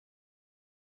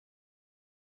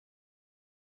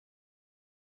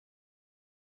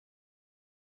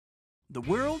The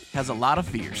world has a lot of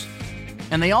fears,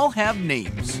 and they all have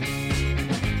names.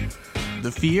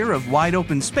 The fear of wide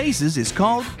open spaces is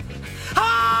called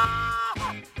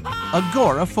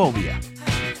agoraphobia.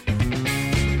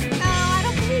 I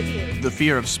don't believe you. The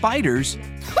fear of spiders,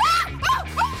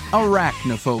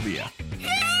 arachnophobia.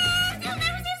 You'll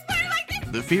never see a spider like this.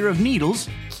 The fear of needles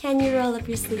Can you roll up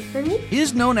your sleeve for me?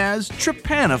 is known as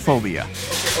trypanophobia.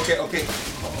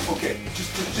 Okay.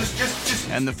 Just.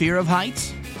 And the fear of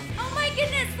heights, Oh my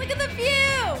goodness, look at the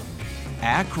view!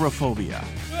 acrophobia.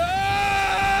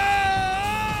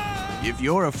 If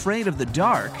you're afraid of the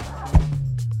dark,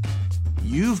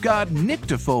 you've got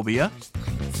nyctophobia.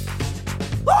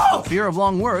 The fear of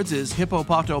long words is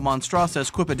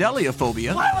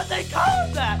hippopotomonstrosesquippedaliophobia. Why would they call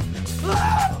it that?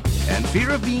 And fear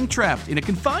of being trapped in a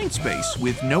confined space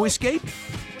with no escape,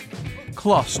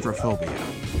 claustrophobia.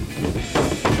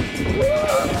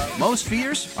 Most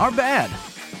fears are bad,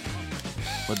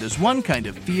 but there's one kind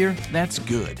of fear that's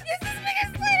good. This is the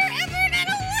biggest spider ever and I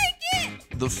don't like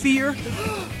it! The fear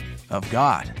of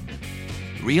God.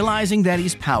 Realizing that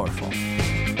He's powerful.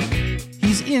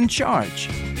 He's in charge.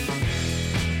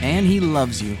 And He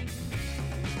loves you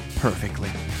perfectly.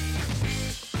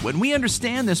 When we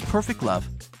understand this perfect love,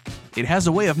 it has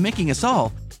a way of making us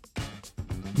all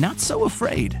not so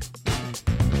afraid.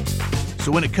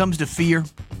 So when it comes to fear,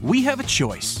 we have a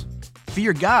choice.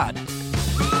 Fear God.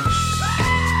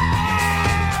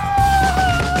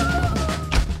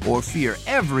 Or fear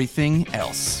everything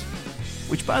else.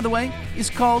 Which, by the way, is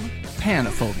called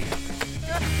panophobia.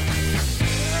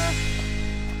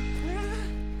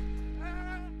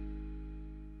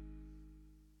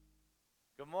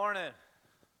 Good morning.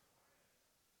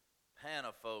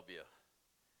 Panophobia.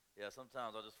 Yeah,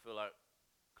 sometimes I just feel like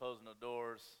closing the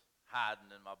doors,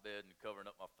 hiding in my bed and covering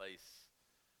up my face.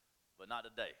 But not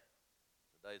today.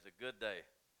 Today's a good day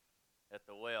at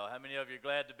the well. How many of you are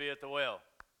glad to be at the well?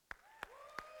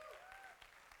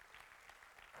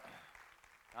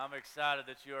 I'm excited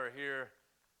that you are here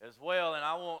as well, and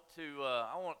I want to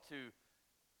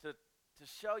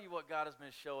show you what God has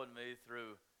been showing me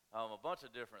through a bunch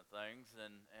of different things,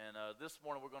 and this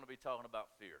morning we're going to be talking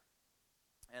about fear.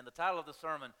 And the title of the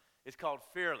sermon is called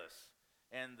Fearless,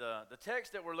 and the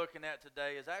text that we're looking at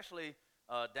today is actually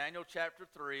Daniel chapter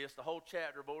 3. It's the whole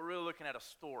chapter, but we're really looking at a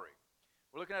story.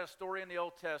 We're looking at a story in the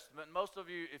Old Testament, and most of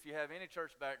you, if you have any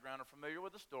church background, are familiar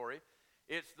with the story.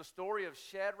 It's the story of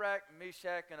Shadrach,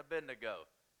 Meshach, and Abednego.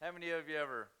 How many of you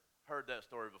ever heard that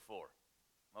story before?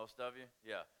 Most of you?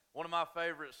 Yeah. One of my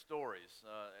favorite stories.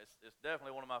 It's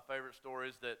definitely one of my favorite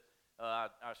stories that I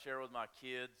share with my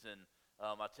kids, and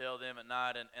I tell them at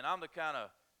night. And I'm the kind of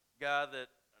guy the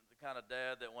kind of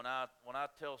dad that when I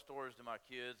tell stories to my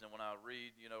kids and when I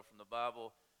read, from the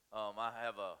Bible, I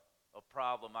have a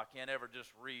problem. I can't ever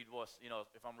just read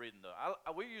if I'm reading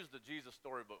we use the Jesus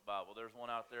Storybook Bible. There's one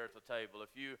out there at the table.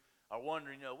 If you are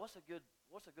wondering, what's a good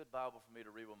Bible for me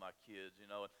to read with my kids,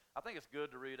 and I think it's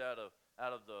good to read out of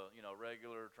the,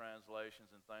 regular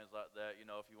translations and things like that,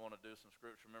 if you want to do some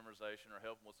scripture memorization or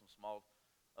help them with some small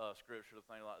scripture or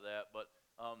things like that. But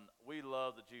we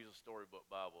love the Jesus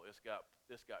Storybook Bible. It's got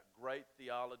great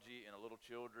theology in a little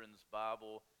children's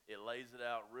Bible. It lays it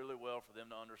out really well for them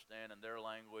to understand in their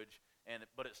language,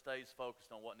 but it stays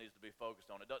focused on what needs to be focused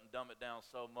on. It doesn't dumb it down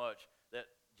so much that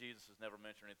Jesus has never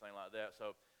mentioned anything like that.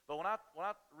 But when I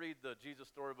read the Jesus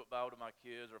Storybook Bible to my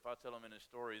kids, or if I tell them any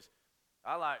stories,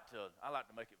 I like to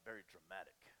make it very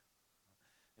dramatic.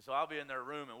 And so I'll be in their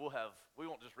room, and we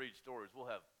won't just read stories. We'll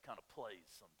have kind of plays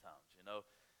sometimes,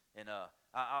 And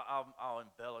I'll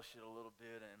embellish it a little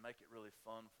bit and make it really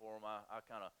fun for them.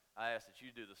 I ask that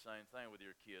you do the same thing with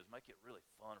your kids. Make it really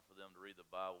fun for them to read the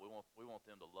Bible. We want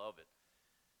them to love it.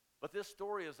 But this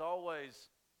story has always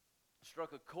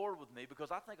struck a chord with me because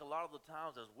I think a lot of the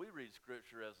times as we read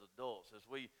Scripture as adults, as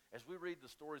we read the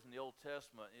stories in the Old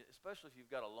Testament, especially if you've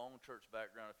got a long church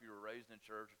background, if you were raised in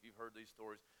church, if you've heard these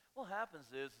stories, what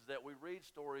happens is that we read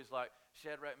stories like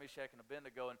Shadrach, Meshach, and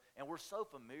Abednego, and we're so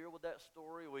familiar with that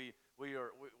story. We've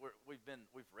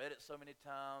read it so many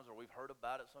times, or we've heard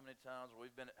about it so many times, or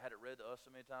had it read to us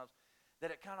so many times, that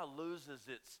it kind of loses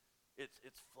its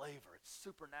flavor, its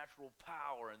supernatural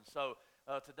power. And so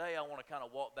today I want to kind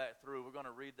of walk back through. We're going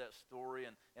to read that story,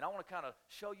 and I want to kind of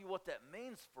show you what that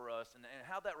means for us and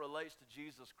how that relates to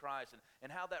Jesus Christ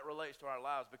and how that relates to our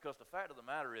lives. Because the fact of the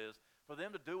matter is, for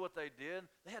them to do what they did,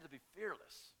 they had to be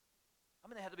fearless.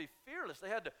 They had to be fearless. They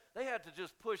had to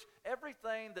just push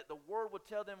everything that the Word would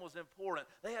tell them was important.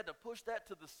 They had to push that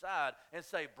to the side and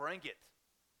say, bring it.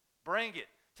 Bring it.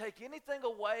 Take anything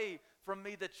away from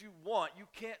me that you want. You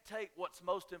can't take what's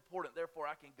most important, therefore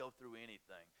I can go through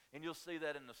anything. And you'll see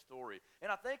that in the story.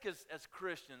 And I think as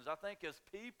Christians, I think as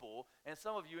people, and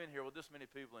some of you in here, with this many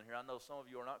people in here, I know some of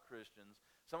you are not Christians.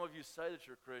 Some of you say that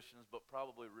you're Christians, but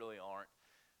probably really aren't.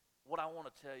 What I want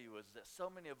to tell you is that so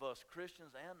many of us,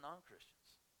 Christians and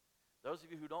non-Christians, those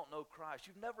of you who don't know Christ,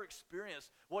 you've never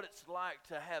experienced what it's like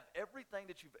to have everything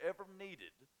that you've ever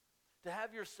needed, to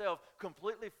have yourself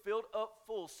completely filled up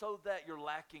full so that you're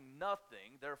lacking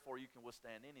nothing, therefore you can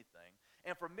withstand anything.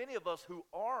 And for many of us who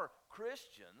are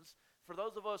Christians, for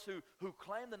those of us who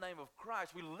claim the name of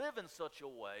Christ, we live in such a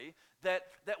way that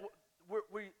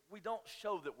we don't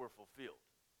show that we're fulfilled.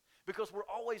 Because we're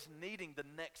always needing the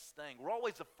next thing. We're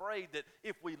always afraid that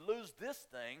if we lose this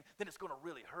thing, then it's going to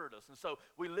really hurt us. And so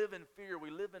we live in fear,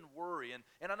 we live in worry.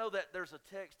 And I know that there's a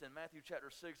text in Matthew chapter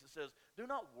 6 that says, do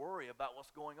not worry about what's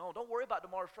going on. Don't worry about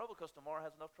tomorrow's trouble because tomorrow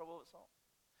has enough trouble of its own.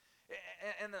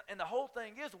 And the whole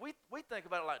thing is, we think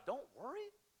about it like, don't worry?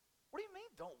 What do you mean,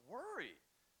 don't worry?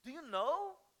 Do you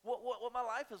know what my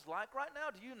life is like right now?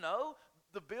 Do you know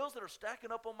the bills that are stacking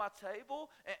up on my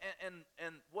table and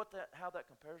how that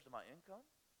compares to my income?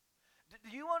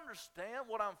 Do you understand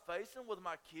what I'm facing with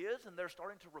my kids and they're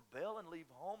starting to rebel and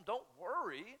leave home? Don't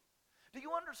worry. Do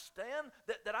you understand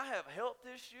that I have health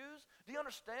issues? Do you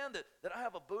understand that I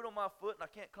have a boot on my foot and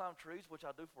I can't climb trees, which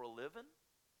I do for a living?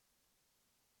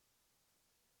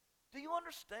 Do you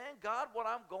understand, God, what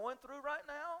I'm going through right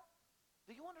now?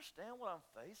 Do you understand what I'm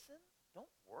facing? Don't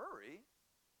worry.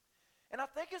 And I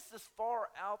think it's this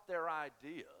far out there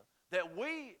idea that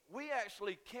we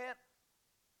actually can't,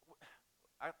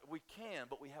 we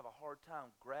can, but we have a hard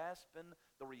time grasping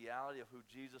the reality of who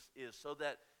Jesus is, so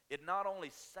that it not only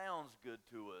sounds good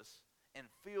to us and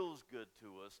feels good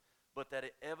to us, but that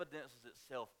it evidences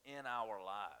itself in our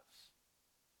lives.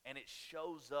 And it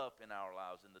shows up in our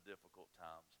lives in the difficult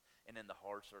times and in the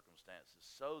hard circumstances,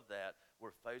 so that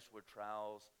we're faced with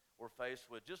trials, we're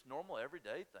faced with just normal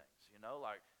everyday things,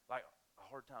 like a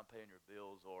hard time paying your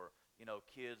bills, or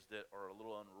kids that are a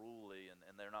little unruly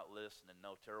and they're not listening.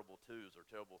 No, terrible 2s or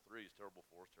terrible 3s, terrible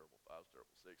 4s, terrible 5s,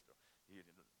 terrible 6s.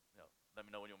 Let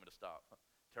me know when you want me to stop.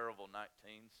 Terrible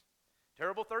 19s,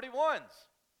 terrible 31s.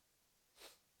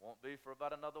 Won't be for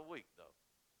about another week though.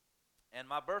 And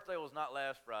my birthday was not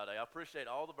last Friday. I appreciate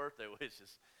all the birthday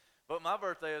wishes, but my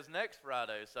birthday is next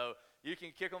Friday, so you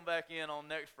can kick them back in on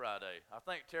next Friday. I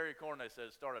think Terry Corney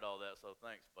said started all that, so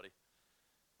thanks, buddy.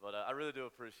 But I really do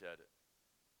appreciate it.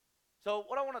 So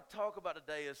what I want to talk about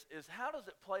today is how does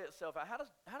it play itself out? How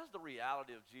does the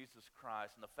reality of Jesus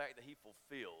Christ and the fact that he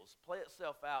fulfills play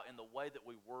itself out in the way that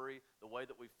we worry, the way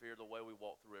that we fear, the way we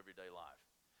walk through everyday life?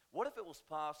 What if it was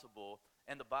possible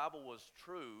and the Bible was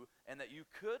true and that you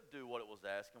could do what it was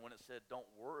asking when it said don't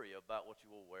worry about what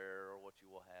you will wear or what you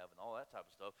will have and all that type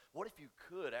of stuff? What if you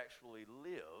could actually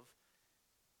live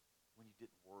when you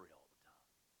didn't worry all the time?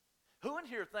 Who in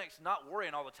here thinks not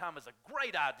worrying all the time is a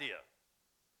great idea?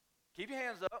 Keep your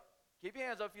hands up. Keep your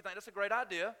hands up if you think that's a great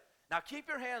idea. Now keep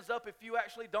your hands up if you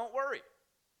actually don't worry.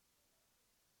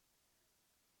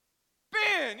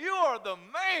 Ben, you are the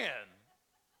man.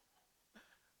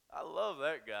 I love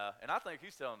that guy, and I think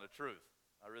he's telling the truth.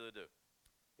 I really do.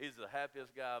 He's the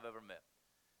happiest guy I've ever met.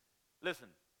 Listen,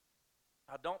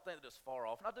 I don't think that it's far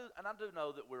off, and I do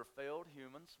know that we're failed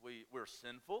humans. We're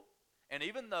sinful. And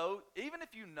even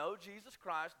if you know Jesus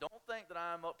Christ, don't think that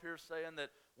I'm up here saying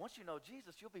that once you know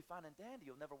Jesus, you'll be fine and dandy.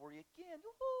 You'll never worry again.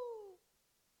 Woo-hoo.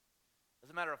 As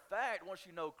a matter of fact, once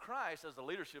you know Christ as the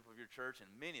leadership of your church, and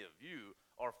many of you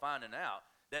are finding out,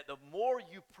 that the more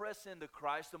you press into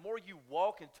Christ, the more you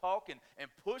walk and talk and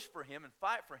push for him and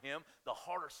fight for him, the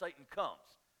harder Satan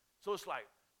comes. So it's like,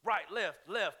 right,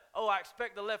 left. Oh, I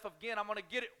expect the left again. I'm going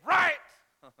to get it right.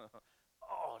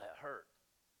 Oh, that hurt.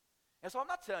 And so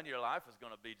I'm not telling you your life is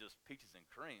going to be just peaches and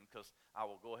cream, because I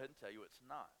will go ahead and tell you it's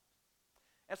not.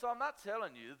 And so I'm not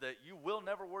telling you that you will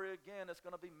never worry again. It's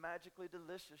going to be magically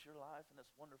delicious, your life, and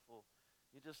it's wonderful.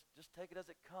 You just take it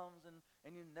as it comes,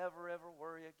 and you never, ever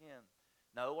worry again.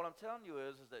 No, what I'm telling you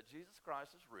is that Jesus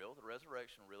Christ is real. The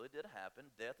resurrection really did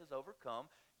happen. Death is overcome.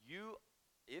 You,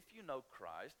 if you know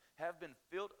Christ, have been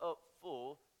filled up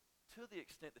full to the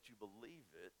extent that you believe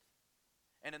it.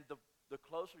 And in the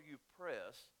closer you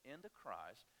press into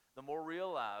Christ, the more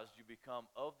realized you become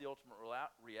of the ultimate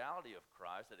reality of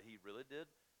Christ, that he really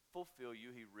did fulfill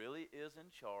you. He really is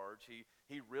in charge. He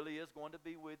really is going to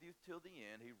be with you till the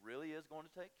end. He really is going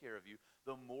to take care of you.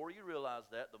 The more you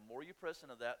realize that, the more you press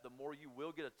into that, the more you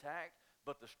will get attacked,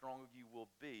 but the stronger you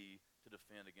will be to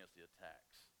defend against the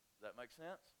attacks. Does that make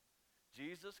sense?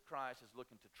 Jesus Christ is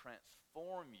looking to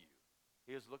transform you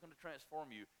He is looking to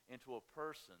transform you into a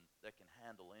person that can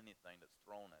handle anything that's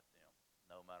thrown at them,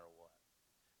 no matter what.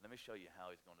 Let me show you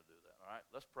how he's going to do that, all right?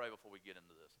 Let's pray before we get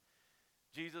into this.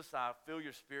 Jesus, I feel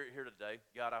your spirit here today.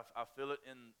 God, I feel it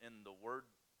in the word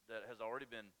that has already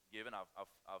been given.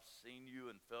 I've seen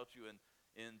you and felt you in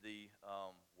the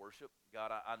worship. God,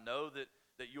 I know that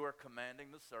you are commanding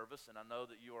the service, and I know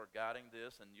that you are guiding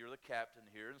this, and you're the captain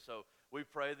here. And so we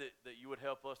pray that you would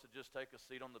help us to just take a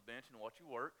seat on the bench and watch you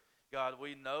work. God,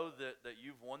 we know that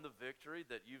you've won the victory,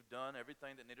 that you've done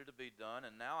everything that needed to be done.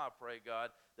 And now I pray,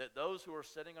 God, that those who are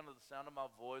sitting under the sound of my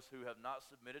voice who have not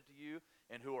submitted to you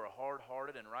and who are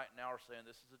hard-hearted and right now are saying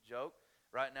this is a joke,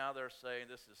 right now they're saying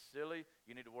this is silly,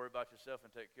 you need to worry about yourself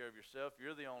and take care of yourself.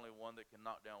 You're the only one that can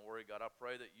knock down worry. God, I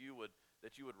pray that you would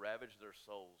ravage their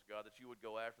souls, God, that you would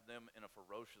go after them in a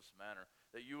ferocious manner,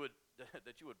 that you would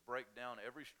break down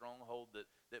every stronghold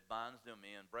that binds them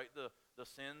in, break the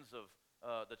sins of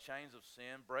the chains of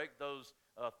sin, break those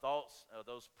thoughts,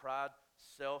 those pride,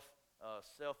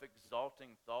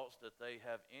 self-exalting thoughts that they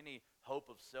have any hope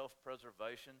of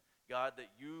self-preservation. God, that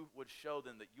you would show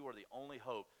them that you are the only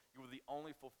hope, you are the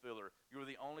only fulfiller, you are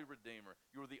the only redeemer,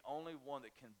 you are the only one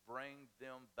that can bring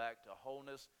them back to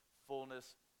wholeness,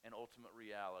 fullness, and ultimate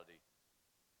reality.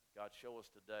 God, show us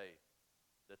today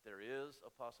that there is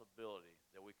a possibility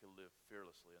that we can live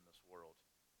fearlessly in this world.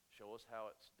 Show us how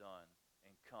it's done.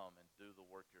 And come and do the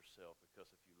work yourself, because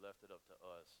if you left it up to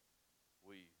us,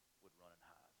 we would run and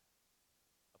hide.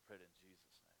 I pray it in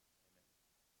Jesus' name.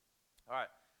 Amen. All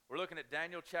right, we're looking at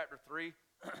Daniel chapter 3.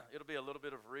 It'll be a little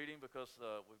bit of reading because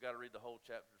we've got to read the whole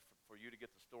chapter for you to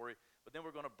get the story. But then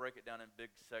we're going to break it down in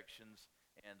big sections,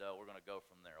 and we're going to go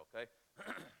from there, okay?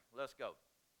 Let's go.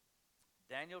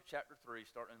 Daniel chapter 3,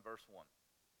 starting in verse 1.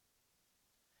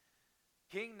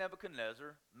 King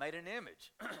Nebuchadnezzar made an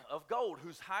image of gold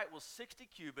whose height was 60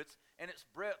 cubits and its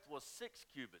breadth was 6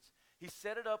 cubits. He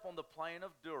set it up on the plain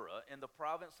of Dura in the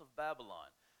province of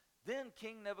Babylon. Then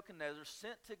King Nebuchadnezzar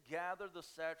sent to gather the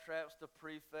satraps, the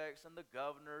prefects, and the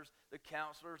governors, the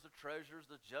counselors, the treasurers,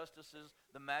 the justices,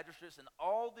 the magistrates, and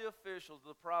all the officials of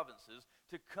the provinces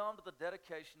to come to the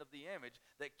dedication of the image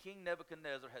that King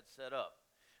Nebuchadnezzar had set up.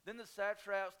 Then the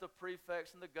satraps, the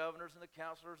prefects, and the governors, and the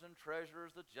counselors, and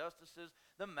treasurers, the justices,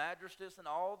 the magistrates, and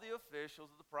all the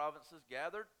officials of the provinces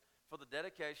gathered for the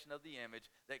dedication of the image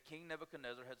that King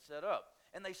Nebuchadnezzar had set up.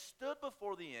 And they stood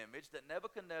before the image that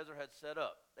Nebuchadnezzar had set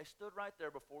up. They stood right there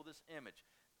before this image.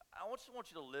 I just want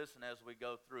you to listen as we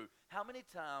go through how many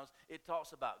times it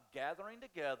talks about gathering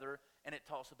together and it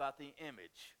talks about the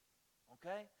image.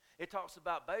 Okay? It talks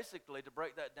about, basically, to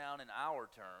break that down in our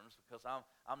terms, because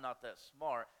I'm not that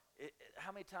smart,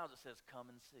 how many times it says, come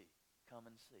and see, come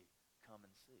and see, come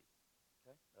and see.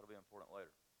 Okay? That'll be important later.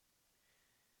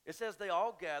 It says they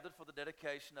all gathered for the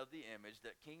dedication of the image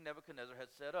that King Nebuchadnezzar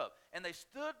had set up. And they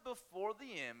stood before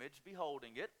the image,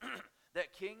 beholding it,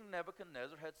 that King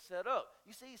Nebuchadnezzar had set up.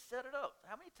 You see, he set it up.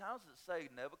 How many times does it say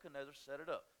Nebuchadnezzar set it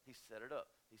up? He set it up.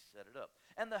 He set it up.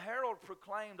 And the herald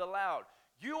proclaimed aloud,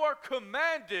 you are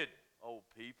commanded, O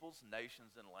peoples,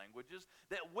 nations, and languages,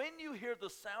 that when you hear the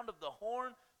sound of the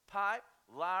horn, pipe,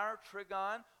 lyre,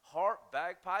 trigon, harp,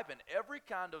 bagpipe, and every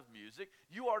kind of music,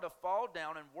 you are to fall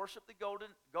down and worship the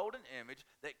golden image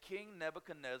that King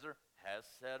Nebuchadnezzar has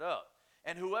set up.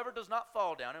 And whoever does not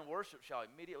fall down and worship shall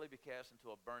immediately be cast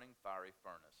into a burning fiery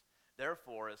furnace.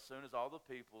 Therefore, as soon as all the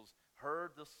peoples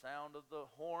heard the sound of the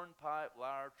horn, pipe,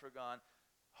 lyre, trigon,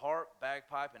 harp,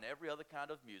 bagpipe, and every other kind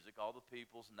of music, all the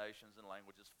peoples, nations, and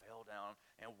languages fell down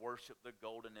and worshiped the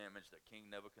golden image that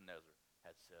King Nebuchadnezzar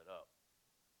had set up.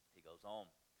 He goes on.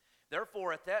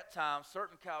 Therefore, at that time,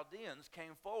 certain Chaldeans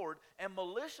came forward and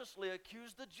maliciously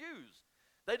accused the Jews.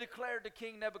 They declared to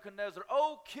King Nebuchadnezzar,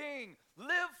 O king,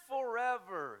 live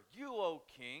forever. You, O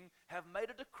king, have made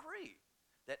a decree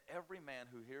that every man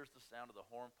who hears the sound of the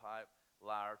hornpipe,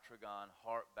 lyre, trigon,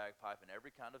 harp, bagpipe, and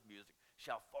every kind of music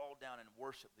shall fall down and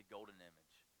worship the golden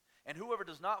image. And whoever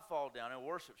does not fall down and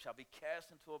worship shall be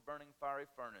cast into a burning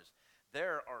fiery furnace.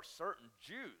 There are certain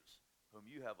Jews whom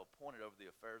you have appointed over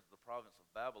the affairs of the province of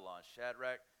Babylon,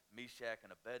 Shadrach, Meshach,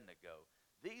 and Abednego.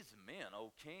 These men,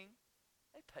 O king,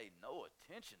 they pay no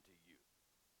attention to you.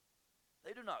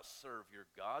 They do not serve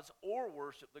your gods or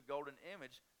worship the golden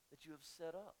image that you have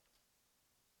set up.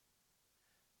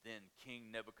 Then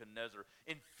King Nebuchadnezzar,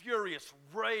 in furious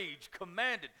rage,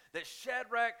 commanded that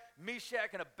Shadrach,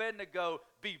 Meshach, and Abednego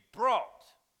be brought.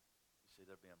 You see,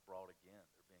 they're being brought again.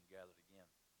 They're being gathered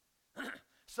again.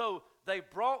 So they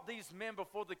brought these men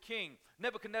before the king.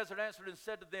 Nebuchadnezzar answered and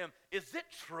said to them, is it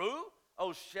true,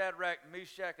 O Shadrach,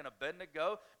 Meshach, and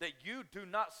Abednego, that you do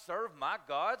not serve my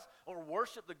gods or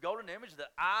worship the golden image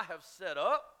that I have set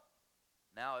up?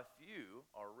 Now, if you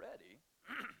are ready,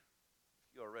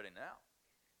 if you are ready now,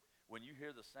 when you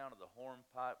hear the sound of the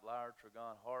hornpipe, lyre,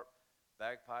 trigon, harp,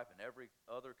 bagpipe, and every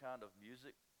other kind of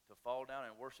music, to fall down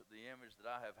and worship the image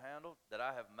that I have handled, that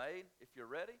I have made, if you're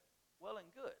ready, well and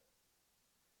good.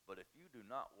 But if you do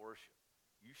not worship,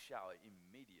 you shall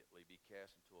immediately be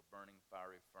cast into a burning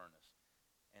fiery furnace.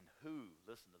 And who,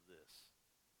 listen to this,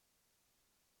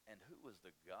 and who is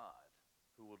the God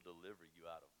who will deliver you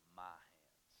out of my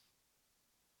hands?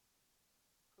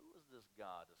 Who is this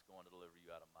God that's going to deliver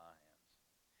you out of my hands?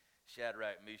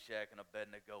 Shadrach, Meshach, and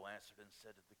Abednego answered and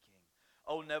said to the king,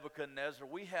 O Nebuchadnezzar,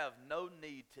 we have no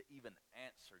need to even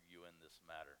answer you in this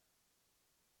matter.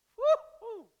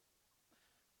 Woo-hoo!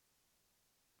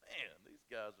 Man, these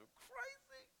guys are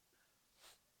crazy.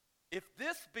 If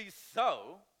this be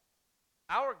so,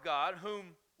 our God,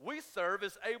 whom we serve,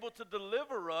 is able to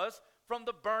deliver us from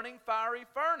the burning fiery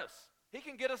furnace. He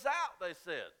can get us out, they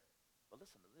said. But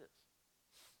listen to this.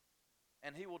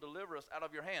 And he will deliver us out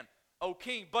of your hand, O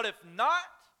king. But if not,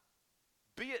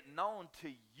 be it known to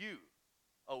you,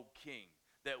 O king,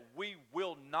 that we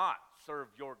will not serve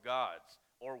your gods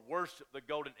or worship the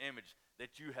golden image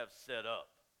that you have set up.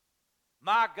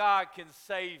 My God can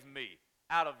save me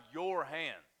out of your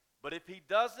hand. But if he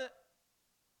doesn't,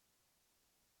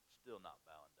 still not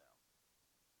bowing down.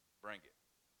 Bring it.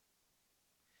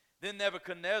 Then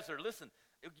Nebuchadnezzar, listen,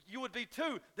 you would be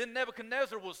too. Then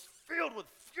Nebuchadnezzar was filled with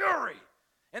fury,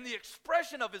 and the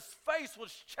expression of his face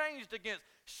was changed against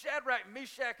Shadrach,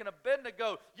 Meshach, and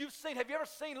Abednego. Have you ever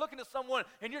seen, looking at someone,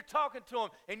 and you're talking to them,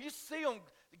 and you see them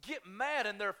get mad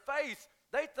in their face?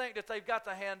 They think that they've got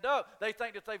the hand up. They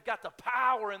think that they've got the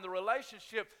power in the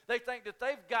relationship. They think that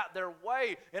they've got their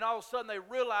way, and all of a sudden they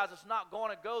realize it's not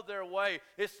going to go their way.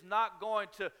 It's not going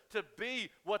to be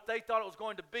what they thought it was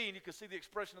going to be, and you can see the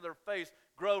expression of their face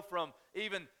grow from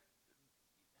even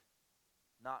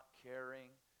not caring,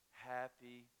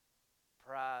 happy,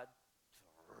 pride,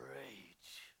 to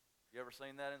rage. You ever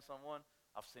seen that in someone?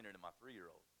 I've seen it in my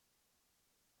 3-year-old.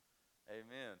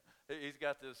 Amen. He's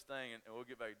got this thing, and we'll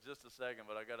get back in just a second,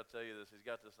 but I got to tell you this. He's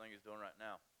got this thing he's doing right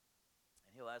now.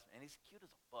 And he'll ask me, and he's cute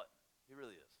as a button. He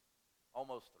really is.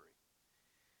 Almost 3.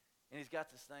 And he's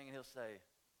got this thing, and he'll say,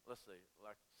 let's see,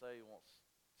 like say he wants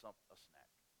a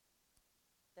snack.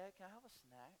 Dad, can I have a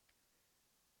snack?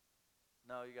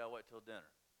 No, you got to wait till dinner.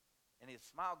 And his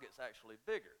smile gets actually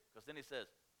bigger, because then he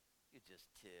says, you're just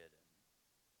kidding.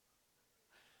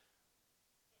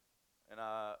 And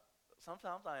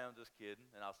sometimes I am just kidding,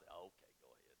 and I'll say, oh, okay,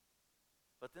 go ahead.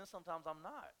 But then sometimes I'm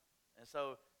not. And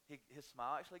so his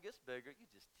smile actually gets bigger. You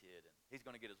just kidding. He's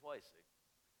going to get his way, see.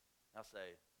 And I'll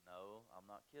say, no, I'm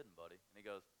not kidding, buddy. And he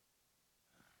goes,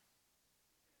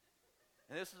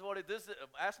 and this is what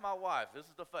ask my wife. This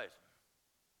is the face.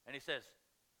 And he says,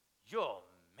 you're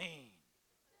mean.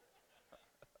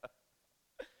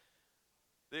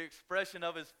 The expression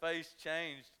of his face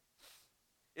changed.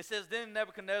 It says, then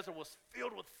Nebuchadnezzar was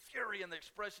filled with fury, and the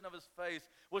expression of his face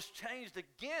was changed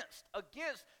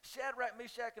against Shadrach,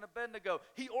 Meshach, and Abednego.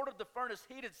 He ordered the furnace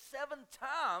heated 7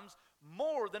 times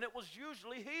more than it was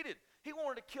usually heated. He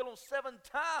wanted to kill them 7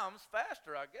 times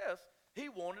faster, I guess. He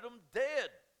wanted them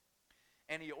dead.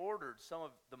 And he ordered some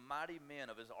of the mighty men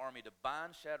of his army to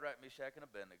bind Shadrach, Meshach, and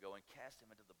Abednego and cast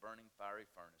him into the burning fiery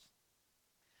furnace.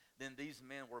 Then these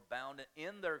men were bound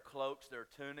in their cloaks, their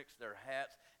tunics, their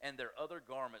hats, and their other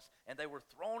garments, and they were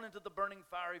thrown into the burning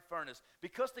fiery furnace.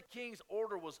 Because the king's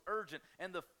order was urgent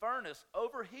and the furnace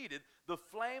overheated, the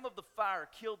flame of the fire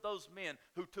killed those men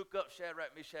who took up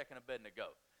Shadrach, Meshach, and Abednego.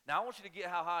 Now I want you to get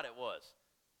how hot it was.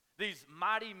 These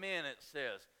mighty men, it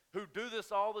says, who do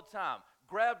this all the time,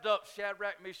 grabbed up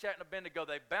Shadrach, Meshach, and Abednego.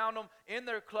 They bound them in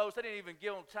their clothes. They didn't even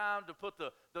give them time to put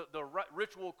the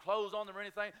ritual clothes on them or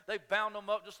anything. They bound them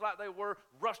up just like they were,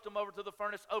 rushed them over to the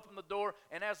furnace, opened the door,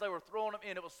 and as they were throwing them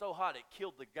in, it was so hot it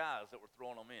killed the guys that were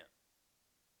throwing them in.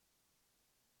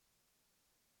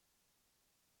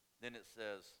 Then it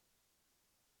says,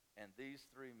 and these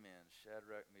 3 men,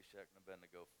 Shadrach, Meshach, and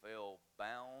Abednego, fell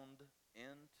bound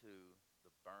into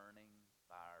the burning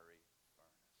fiery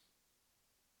furnace.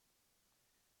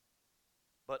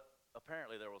 But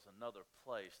apparently there was another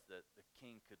place that the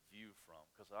king could view from,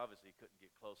 because obviously he couldn't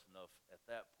get close enough at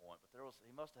that point. But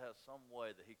he must have had some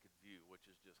way that he could view,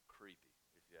 which is just creepy,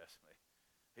 if you ask me.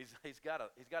 He's got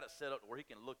it set up where he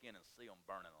can look in and see them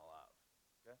burning alive.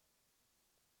 Okay.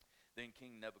 Then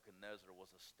King Nebuchadnezzar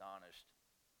was astonished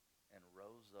and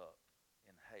rose up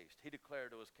in haste. He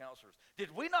declared to his counselors,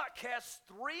 "Did we not cast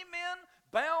 3 men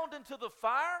bound into the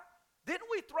fire?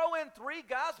 Didn't we throw in 3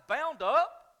 guys bound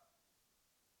up?"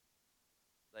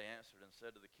 They answered and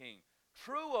said to the king,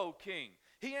 "True, O king."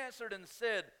 He answered and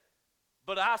said,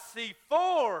 But I see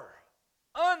four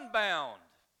unbound,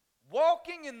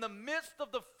 walking in the midst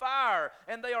of the fire,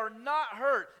 and they are not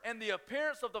hurt. And the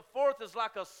appearance of the fourth is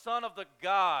like a son of the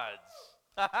gods.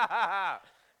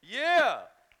 Yeah.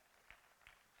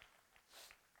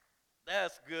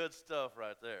 That's good stuff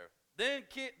right there. Then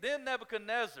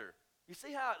Nebuchadnezzar. You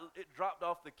see how it dropped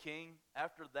off the king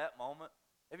after that moment?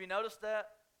 Have you noticed that?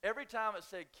 Every time it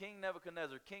said King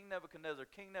Nebuchadnezzar, King Nebuchadnezzar,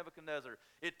 King Nebuchadnezzar,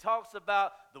 it talks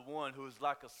about the one who is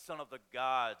like a son of the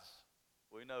gods.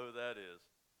 We know who that is.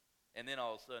 And then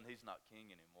all of a sudden, he's not king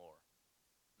anymore.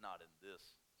 Not in this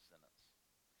sentence.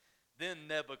 Then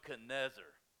Nebuchadnezzar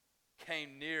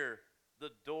came near the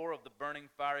door of the burning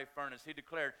fiery furnace. He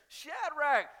declared,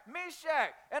 Shadrach,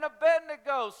 Meshach, and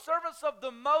Abednego, servants of the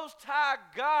Most High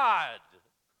God.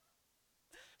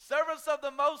 Servants of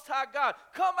the Most High God,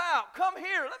 come out, come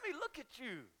here, let me look at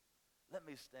you. Let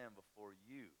me stand before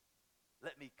you.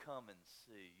 Let me come and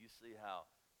see. You see how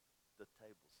the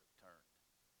tables have turned.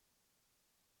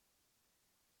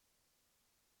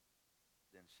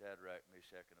 Then Shadrach,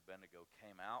 Meshach, and Abednego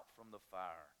came out from the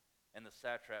fire, and the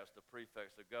satraps, the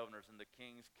prefects, the governors, and the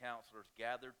king's counselors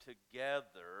gathered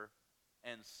together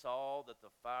and saw that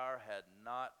the fire had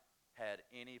not had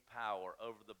any power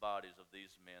over the bodies of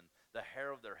these men. The hair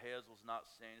of their heads was not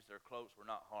singed, their cloaks were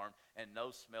not harmed, and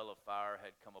no smell of fire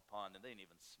had come upon them. They didn't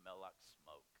even smell like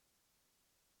smoke.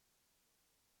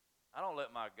 I don't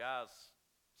let my guys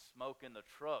smoke in the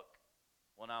truck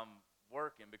when I'm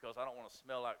working because I don't want to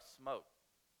smell like smoke.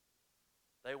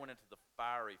 They went into the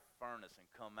fiery furnace and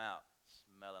come out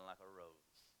smelling like a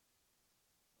rose.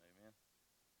 Amen.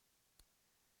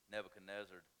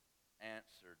 Nebuchadnezzar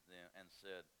answered them and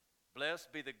said,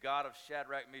 Blessed be the God of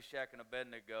Shadrach, Meshach, and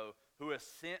Abednego, who has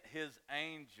sent his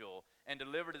angel and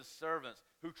delivered his servants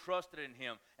who trusted in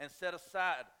him and set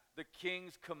aside the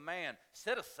king's command,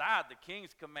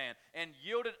 and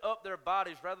yielded up their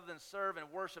bodies rather than serve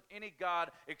and worship any god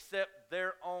except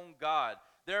their own God.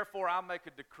 Therefore I make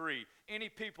a decree. Any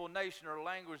people, nation, or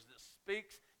language that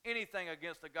speaks anything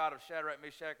against the God of Shadrach,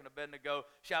 Meshach, and Abednego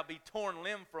shall be torn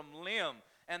limb from limb,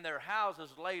 and their houses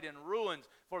laid in ruins,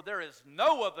 for there is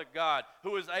no other God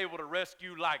who is able to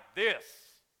rescue like this.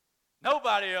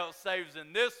 Nobody else saves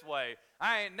in this way.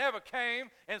 I ain't never came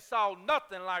and saw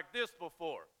nothing like this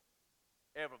before.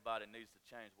 Everybody needs to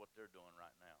change what they're doing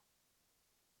right now.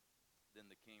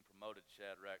 Then the king promoted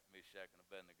Shadrach, Meshach, and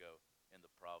Abednego in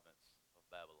the province of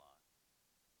Babylon.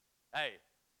 Hey,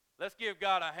 let's give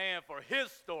God a hand for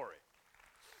his story.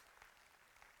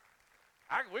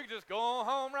 We can just go on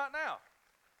home right now.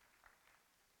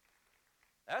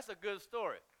 That's a good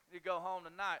story. You go home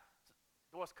tonight.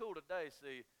 What's cool today,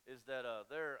 see, is that I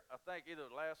think either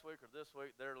last week or this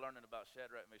week, they're learning about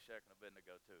Shadrach, Meshach, and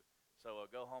Abednego too. So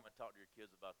go home and talk to your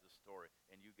kids about this story,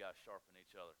 and you guys sharpen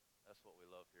each other. That's what we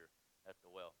love here at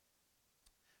the well.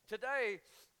 Today,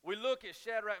 we look at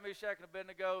Shadrach, Meshach, and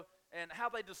Abednego and how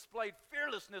they displayed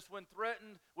fearlessness when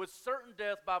threatened with certain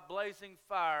death by blazing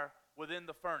fire within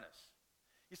the furnace.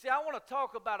 You see, I want to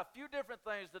talk about a few different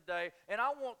things today, and I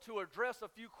want to address a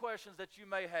few questions that you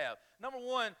may have. Number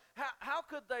one, how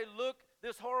could they look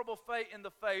this horrible fate in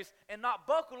the face and not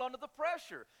buckle under the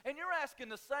pressure? And you're asking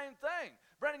the same thing.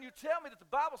 Brandon, you tell me that the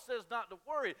Bible says not to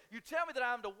worry. You tell me that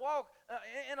I'm to walk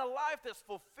in a life that's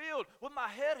fulfilled with my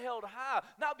head held high,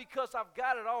 not because I've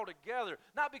got it all together,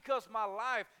 not because my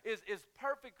life is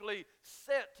perfectly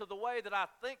set to the way that I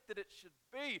think that it should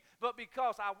be, but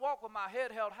because I walk with my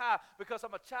head held high because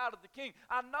I'm a child of the King.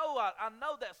 I know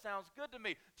that sounds good to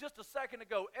me. Just a second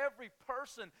ago, every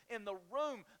person in the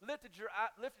room lifted your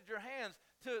hands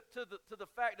to the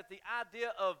fact that the idea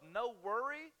of no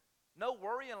worry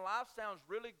in life sounds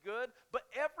really good, but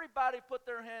everybody put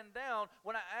their hand down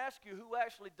when I ask you who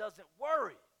actually doesn't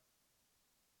worry.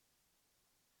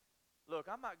 Look,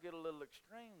 I might get a little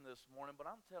extreme this morning, but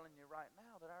I'm telling you right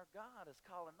now that our God is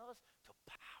calling us to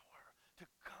power, to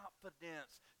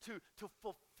confidence, to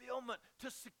fulfillment,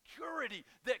 to security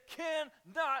that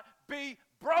cannot be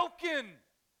broken.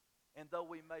 And though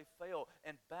we may fail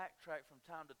and backtrack from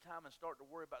time to time and start to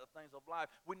worry about the things of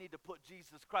life, we need to put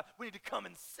Jesus Christ. We need to come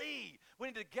and see. We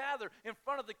need to gather in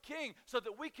front of the King so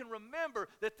that we can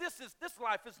remember that this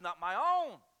life is not my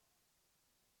own.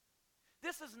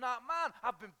 This is not mine.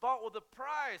 I've been bought with a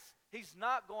price. He's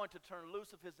not going to turn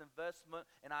loose of his investment,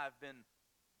 and I've been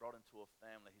brought into a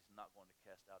family. He's not going to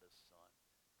cast out his son.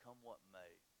 Come what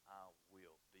may, I will be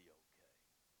okay.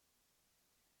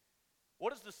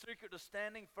 What is the secret to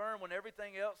standing firm when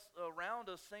everything else around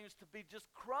us seems to be just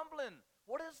crumbling?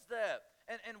 What is that?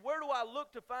 And where do I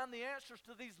look to find the answers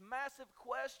to these massive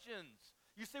questions?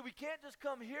 You see, we can't just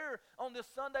come here on this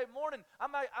Sunday morning. I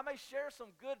may share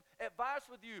some good advice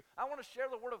with you. I want to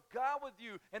share the Word of God with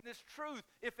you and this truth.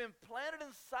 If implanted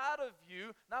inside of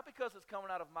you, not because it's coming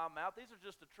out of my mouth, these are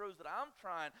just the truths that I'm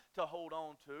trying to hold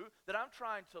on to, that I'm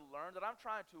trying to learn, that I'm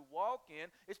trying to walk in.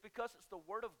 It's because it's the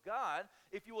Word of God.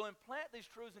 If you will implant these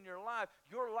truths in your life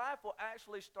will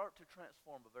actually start to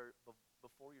transform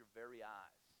before your very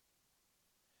eyes.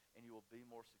 And you will be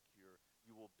more secure.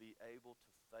 You will be able to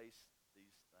face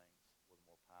these things with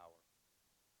more power.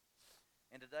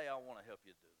 And today I want to help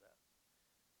you do that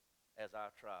as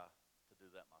I try to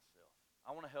do that myself.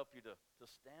 I want to help you to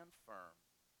stand firm.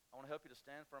 I want to help you to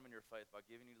stand firm in your faith by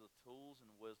giving you the tools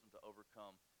and wisdom to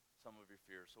overcome some of your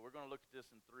fears. So we're going to look at this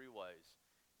in 3 ways,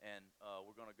 and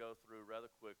we're going to go through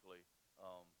rather quickly,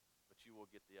 but you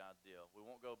will get the idea. We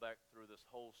won't go back through this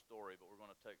whole story, but we're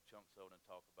going to take chunks of it and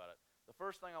talk about it. The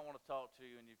first thing I want to talk to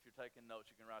you, and if you're taking notes,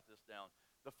 you can write this down.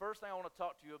 The first thing I want to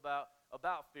talk to you about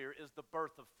fear is the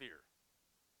birth of fear.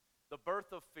 The birth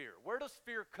of fear. Where does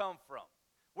fear come from?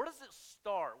 Where does it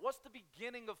start? What's the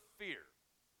beginning of fear?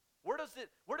 Where does it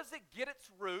get its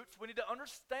roots? We need to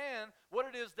understand what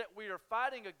it is that we are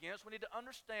fighting against. We need to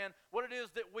understand what it is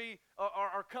that we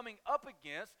are coming up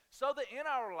against so that in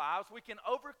our lives we can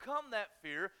overcome that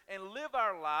fear and live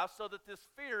our lives so that this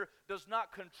fear does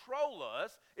not control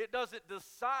us. It doesn't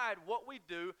decide what we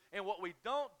do and what we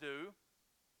don't do,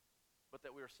 but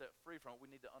that we are set free from it.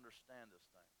 We need to understand this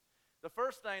thing. The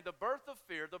first thing, the birth of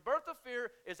fear. The birth of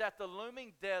fear is at the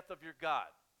looming death of your God.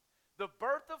 The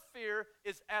birth of fear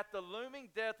is at the looming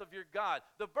death of your God.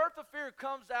 The birth of fear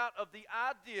comes out of the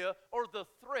idea or the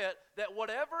threat that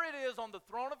whatever it is on the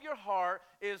throne of your heart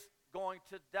is going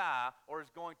to die or is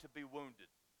going to be wounded.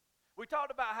 We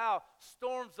talked about how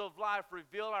storms of life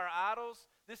reveal our idols.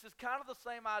 This is kind of the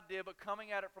same idea, but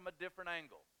coming at it from a different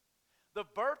angle. The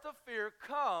birth of fear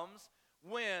comes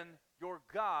when your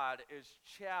God is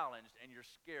challenged and you're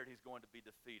scared he's going to be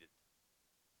defeated.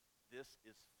 This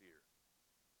is fear.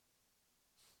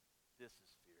 This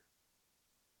is fear.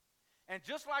 And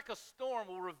just like a storm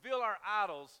will reveal our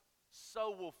idols, so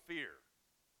will fear.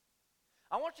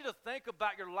 I want you to think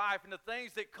about your life and the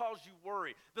things that cause you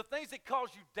worry, the things that cause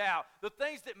you doubt, the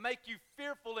things that make you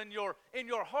fearful in your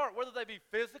heart, whether they be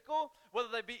physical, whether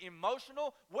they be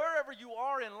emotional, wherever you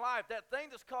are in life, that thing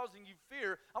that's causing you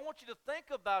fear, I want you to think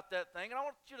about that thing, and I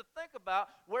want you to think about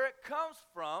where it comes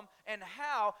from and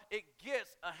how it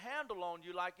gets a handle on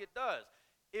you like it does.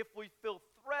 If we feel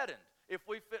threatened, if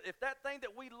that thing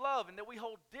that we love and that we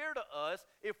hold dear to us,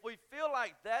 if we feel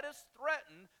like that is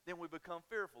threatened, then we become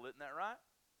fearful. Isn't that right?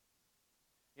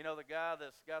 You know, the guy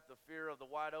that's got the fear of the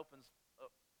wide open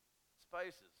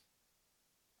spaces.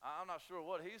 I'm not sure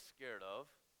what he's scared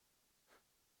of,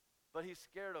 but he's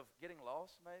scared of getting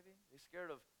lost maybe. He's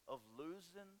scared of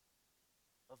losing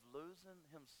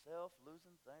himself,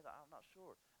 losing things. I'm not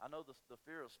sure. I know the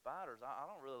fear of spiders. I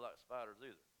don't really like spiders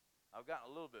either. I've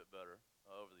gotten a little bit better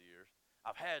over the years.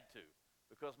 I've had to,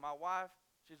 because my wife,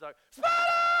 she's like, "Spider!"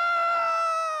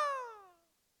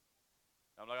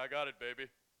 I'm like, "I got it, baby."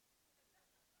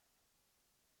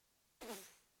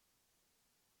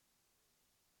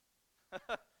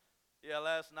 Yeah,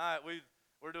 last night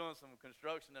we're doing some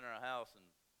construction in our house, and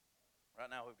right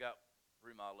now we've got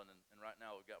remodeling, and right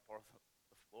now we've got part of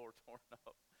the floor torn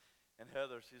up. And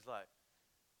Heather, she's like,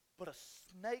 "But a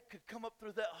snake could come up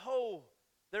through that hole.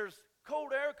 There's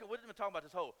cold air." We didn't even talk about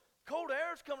this hole. Cold air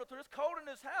is coming up through. It's cold in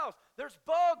this house. There's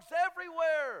bugs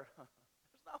everywhere.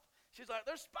 She's like,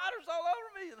 "There's spiders all over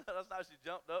me." That's how she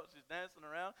jumped up. She's dancing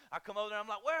around. I come over there. I'm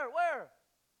like, Where?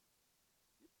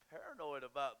 You're paranoid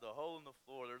about the hole in the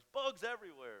floor. There's bugs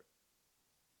everywhere.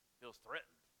 Feels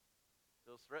threatened.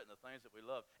 Feels threatened, the things that we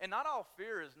love. And not all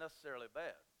fear is necessarily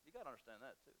bad. You got to understand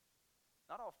that too.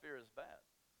 Not all fear is bad.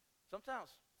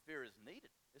 Sometimes fear is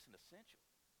needed. It's an essential.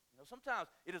 You know, sometimes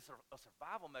it is a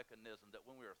survival mechanism that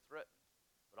when we are threatened,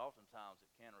 but oftentimes it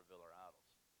can reveal our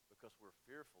idols because we're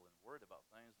fearful and worried about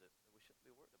things that we shouldn't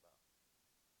be worried about.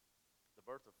 The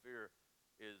birth of fear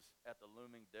is at the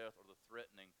looming death or the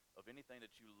threatening of anything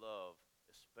that you love,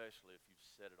 especially if you've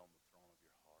set it on the throne of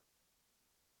your heart.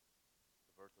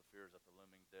 The birth of fear is at the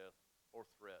looming death or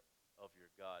threat of your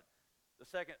God. The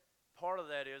second part of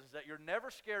that is that you're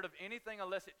never scared of anything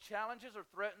unless it challenges or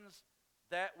threatens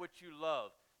that which you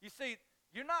love. You see,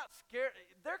 you're not scared.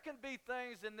 There can be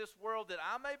things in this world that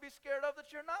I may be scared of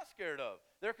that you're not scared of.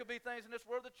 There could be things in this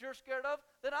world that you're scared of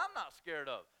that I'm not scared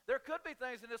of. There could be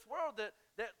things in this world that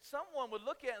someone would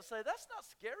look at and say, "That's not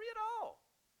scary at all."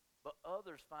 But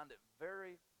others find it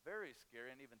very, very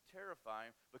scary and even terrifying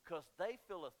because they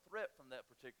feel a threat from that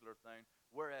particular thing,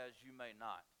 whereas you may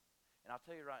not. And I'll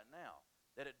tell you right now,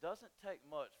 that it doesn't take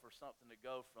much for something to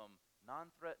go from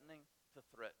non-threatening to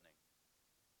threatening.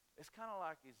 It's kind of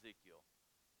like Ezekiel.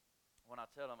 When I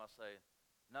tell him, I say,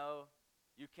 no,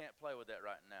 you can't play with that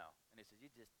right now. And he says, you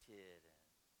just kidding.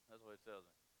 That's what he tells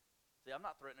me. See, I'm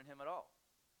not threatening him at all.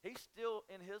 He still,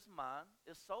 in his mind,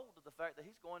 is sold to the fact that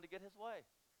he's going to get his way.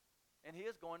 And he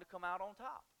is going to come out on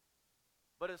top.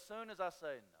 But as soon as I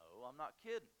say, no, I'm not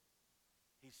kidding,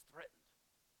 he's threatened.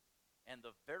 And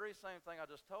the very same thing I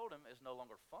just told him is no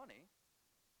longer funny,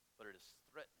 but it is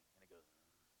threatening. And he goes,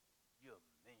 you're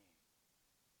mean.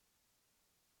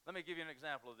 Let me give you an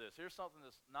example of this. Here's something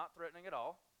that's not threatening at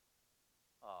all.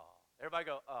 Oh. Everybody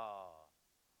go, oh.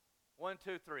 1,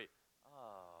 2, 3.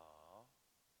 Oh.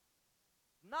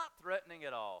 Not threatening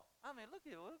at all. I mean, look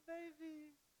at it, little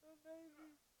baby, little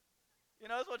baby. You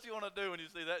know, that's what you want to do when you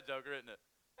see that joker, isn't it?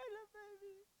 Hey, little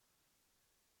baby.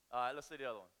 All right, let's see the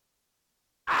other one.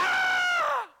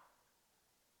 Ah!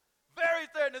 Very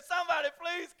threatening. Somebody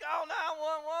please call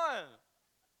 911.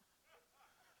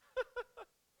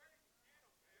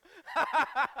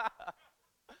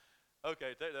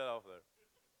 Okay, take that off there.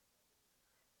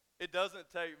 It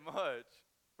doesn't take much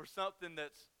for something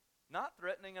that's not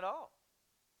threatening at all.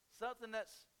 Something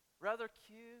that's rather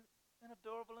cute and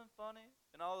adorable and funny,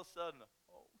 and all of a sudden,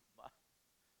 oh my,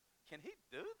 can he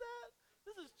do that?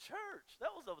 This is church.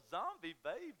 That was a zombie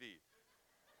baby.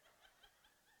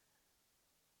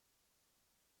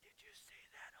 Did you see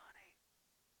that, honey?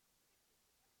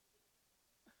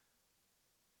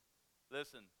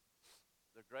 Listen,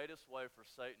 the greatest way for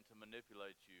Satan to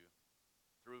manipulate you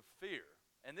through fear,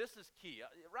 and this is key.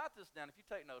 Write this down. If you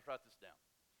take notes, write this down.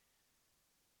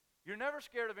 You're never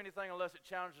scared of anything unless it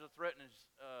challenges or threatens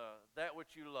that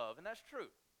which you love. And that's true.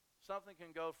 Something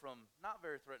can go from not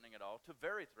very threatening at all to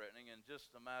very threatening in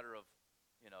just a matter of,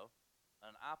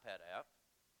 an iPad app.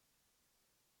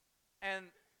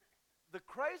 And the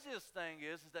craziest thing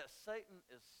is that Satan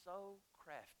is so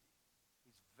crafty.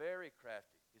 He's very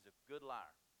crafty. He's a good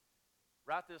liar.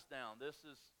 Write this down. This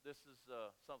is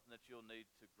something that you'll need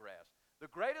to grasp. The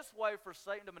greatest way for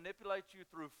Satan to manipulate you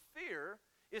through fear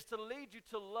is to lead you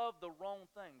to love the wrong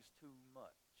things too much.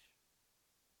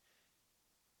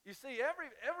 You see,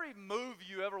 every movie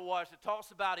you ever watch that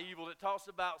talks about evil, that talks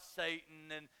about Satan,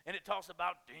 and it talks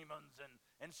about demons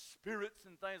and spirits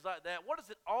and things like that, what is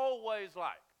it always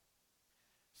like?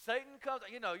 Satan comes,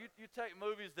 you take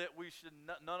movies that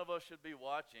none of us should be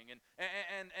watching, and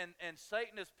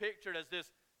Satan is pictured as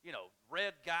this,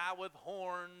 red guy with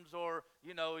horns, or,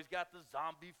 he's got the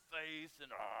zombie face,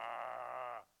 and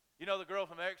the girl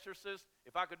from Exorcist,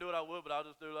 if I could do it, I would, but I'll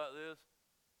just do it like this.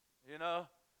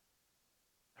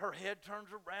 Her head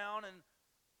turns around,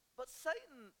 but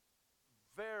Satan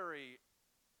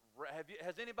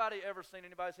has anybody ever seen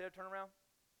anybody's head turn around?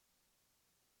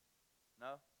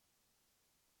 No?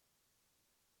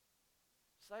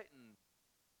 Satan,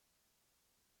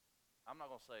 I'm not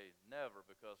going to say never,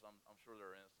 because I'm sure there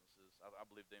are instances. I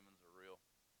believe demons are real.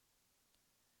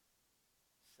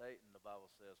 Satan, the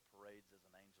Bible says, parades as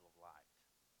an angel of light.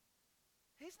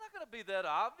 He's not going to be that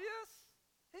obvious.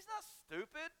 He's not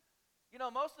stupid.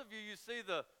 Most of you see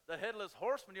the headless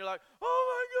horseman, you're like, oh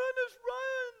my goodness,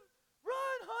 run,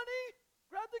 honey,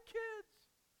 grab the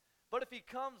kids. But if he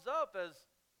comes up as,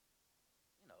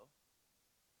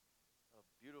 a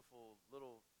beautiful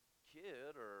little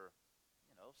kid, or,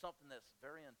 something that's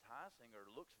very enticing or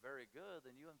looks very good,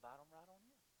 then you invite him right on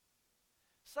in.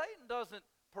 Satan doesn't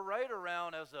parade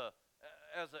around as a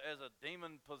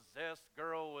demon-possessed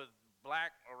girl with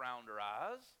black around her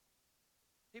eyes.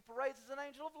 He parades as an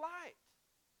angel of light.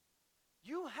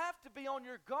 You have to be on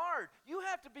your guard. You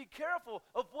have to be careful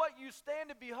of what you stand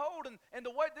and behold. And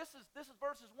the way, this is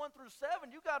verses 1 through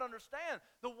 7, you got to understand,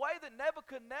 the way that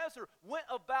Nebuchadnezzar went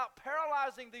about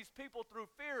paralyzing these people through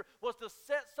fear was to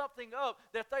set something up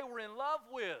that they were in love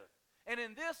with. And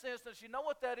in this instance, you know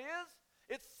what that is?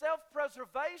 It's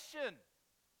self-preservation.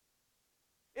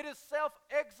 It is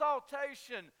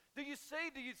self-exaltation. Do you see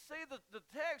the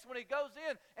text when he goes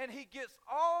in and he gets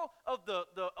all of the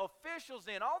officials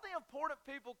in, all the important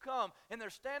people come, and they're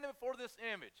standing before this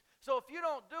image. So if you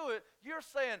don't do it, you're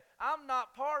saying, I'm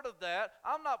not part of that.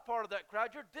 I'm not part of that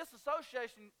crowd. You're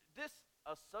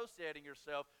disassociating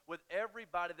yourself with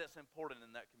everybody that's important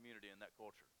in that community, in that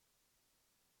culture.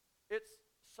 It's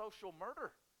social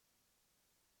murder.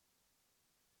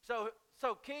 So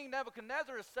King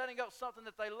Nebuchadnezzar is setting up something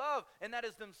that they love, and that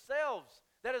is themselves.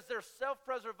 That is their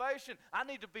self-preservation. I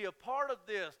need to be a part of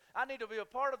this. I need to be a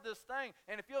part of this thing.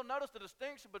 And if you'll notice the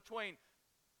distinction between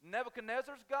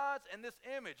Nebuchadnezzar's gods and this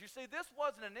image. You see, this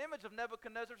wasn't an image of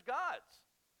Nebuchadnezzar's gods.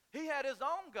 He had his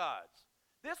own gods.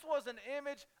 This was an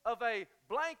image of a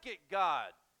blanket God.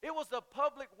 It was a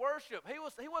public worship. He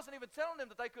wasn't even telling them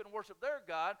that they couldn't worship their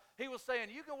God. He was saying,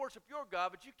 you can worship your God,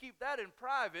 but you keep that in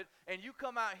private, and you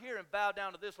come out here and bow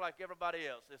down to this like everybody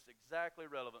else. It's exactly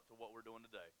relevant to what we're doing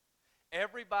today.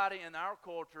 Everybody in our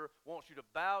culture wants you to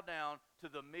bow down to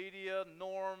the media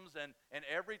norms and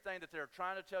everything that they're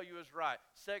trying to tell you is right.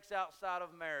 Sex outside of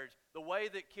marriage, the way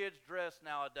that kids dress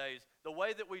nowadays, the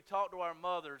way that we talk to our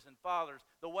mothers and fathers,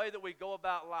 the way that we go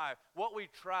about life, what we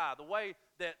try, the way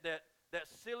that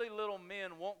silly little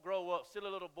men won't grow up,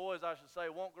 silly little boys, I should say,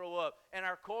 won't grow up. And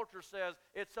our culture says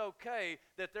it's okay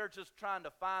that they're just trying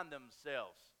to find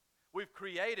themselves. We've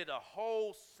created a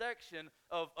whole section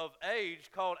of age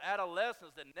called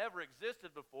adolescence that never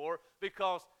existed before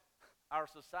because our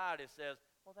society says,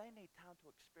 well, they need time to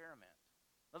experiment.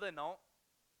 No, they don't.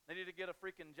 They need to get a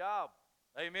freaking job.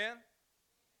 Amen?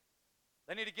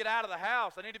 They need to get out of the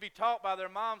house. They need to be taught by their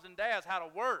moms and dads how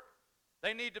to work.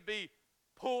 They need to be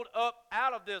pulled up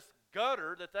out of this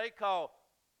gutter that they call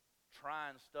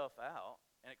trying stuff out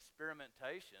and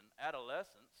experimentation,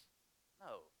 adolescence.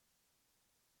 No.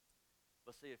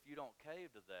 But see, if you don't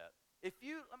cave to that,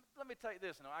 let me tell you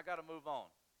this, and I got to move on.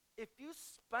 If you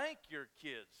spank your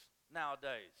kids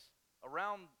nowadays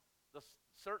around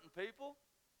certain people,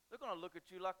 they're going to look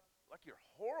at you like you're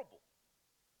horrible.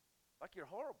 Like you're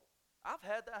horrible. I've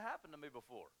had that happen to me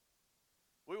before.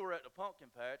 We were at the pumpkin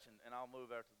patch, and I'll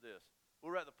move after this. We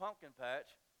were at the pumpkin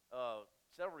patch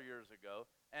several years ago,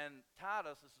 and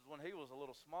Titus, this is when he was a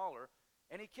little smaller,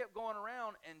 and he kept going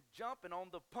around and jumping on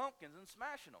the pumpkins and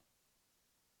smashing them.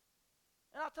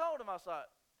 And I told him, I said,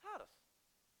 Titus,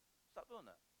 stop doing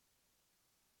that.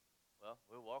 Well,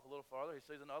 we walk a little farther. He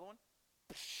sees another one.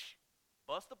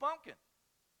 Bust the pumpkin.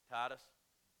 Titus,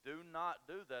 do not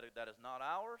do that. That is not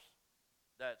ours.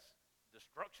 That's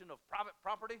destruction of private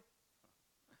property.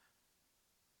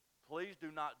 Please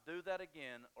do not do that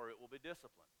again, or it will be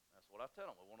disciplined. That's what I tell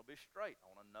him. We want to be straight.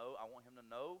 I want him to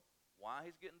know why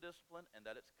he's getting disciplined and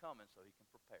that it's coming so he can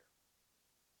prepare.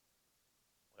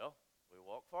 Well, we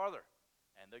walk farther,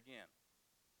 and again.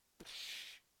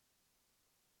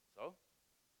 So,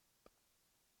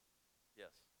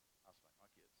 yes, I spank my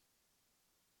kids.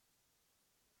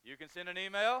 You can send an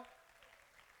email.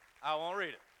 I won't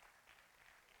read it.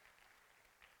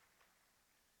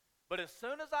 But as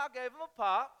soon as I gave him a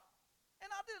pop, and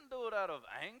I didn't do it out of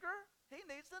anger, he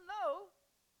needs to know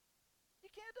you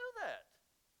can't do that.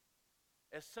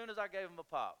 As soon as I gave him a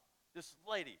pop, this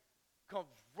lady comes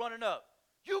running up.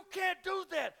 You can't do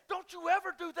that. Don't you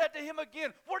ever do that to him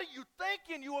again. What are you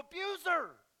thinking, you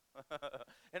abuser?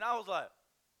 And I was like,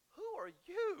 who are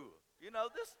you?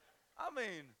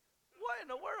 What in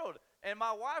the world? And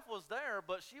my wife was there,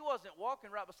 but she wasn't walking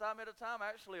right beside me at the time.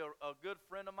 Actually, a good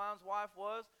friend of mine's wife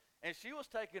was. And she was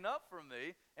taking up for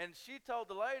me, and she told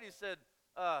the lady, said,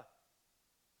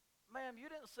 ma'am, you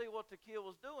didn't see what the kid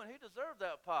was doing. He deserved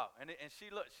that pop. And she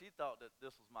thought that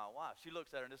this was my wife. She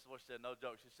looks at her, and this is what she said, no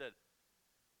joke. She said,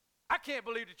 I can't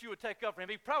believe that you would take up for him.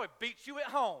 He probably beats you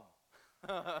at home.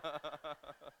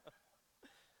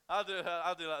 I'll do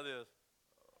like this.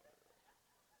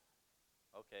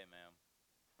 Okay, ma'am.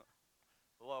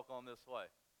 We'll walk on this way.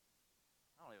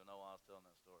 I don't even know why I was telling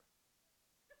that story.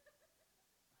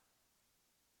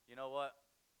 You know what?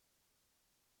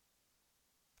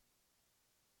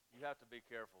 You have to be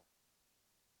careful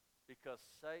because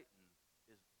Satan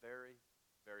is very,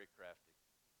 very crafty.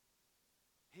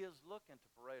 He is looking to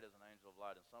parade as an angel of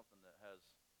light in something that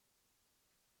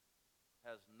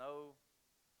has no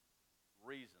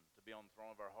reason to be on the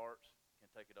throne of our hearts.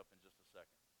 Can take it up in just a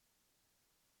second.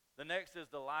 The next is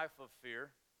the life of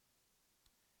fear.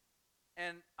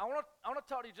 And I want to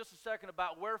talk to you just a second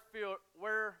about where fear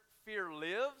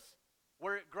lives,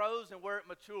 where it grows, and where it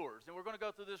matures. And we're going to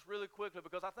go through this really quickly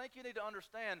because I think you need to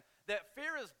understand that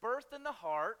fear is birthed in the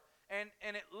heart, and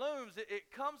it looms.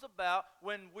 It comes about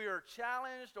when we are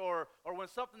challenged or when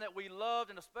something that we loved,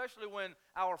 and especially when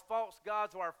our false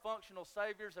gods or our functional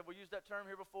saviors, have we used that term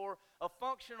here before? A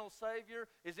functional savior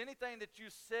is anything that you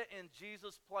set in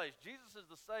Jesus' place. Jesus is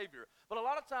the savior. But a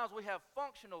lot of times we have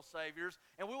functional saviors,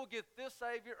 and we will get this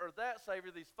savior or that savior,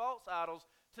 these false idols,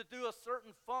 to do a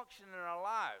certain function in our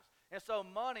lives. And so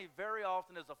money very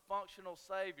often is a functional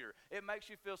savior. It makes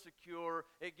you feel secure.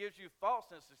 It gives you false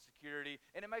sense of security.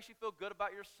 And it makes you feel good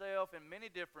about yourself in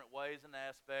many different ways and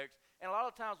aspects. And a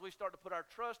lot of times we start to put our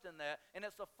trust in that, and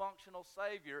it's a functional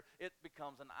savior. It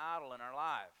becomes an idol in our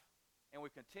life. And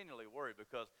we continually worry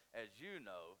because, as you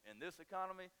know, in this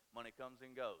economy, money comes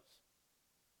and goes.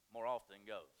 More often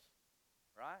goes.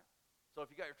 Right? So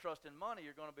if you got your trust in money,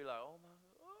 you're going to be like, oh my,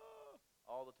 oh,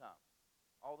 all the time.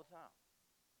 All the time.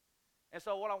 And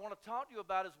so what I want to talk to you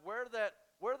about is where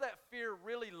that fear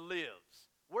really lives,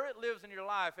 where it lives in your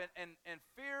life. And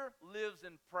fear lives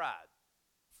in pride.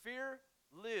 Fear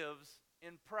lives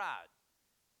in pride.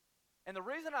 And the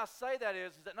reason I say that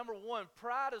is that number one,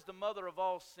 pride is the mother of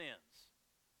all sins.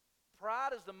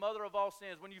 Pride is the mother of all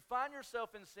sins. When you find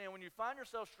yourself in sin, when you find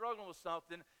yourself struggling with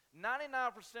something,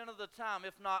 99% of the time,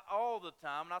 if not all the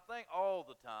time, and I think all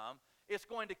the time, it's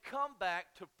going to come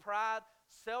back to pride,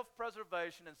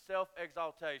 self-preservation, and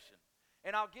self-exaltation.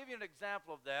 And I'll give you an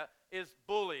example of that is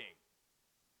bullying.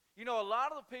 You know, a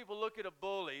lot of the people look at a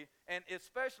bully, and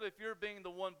especially if you're being the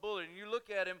one bullied, and you look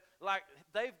at him like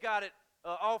they've got it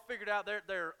all figured out.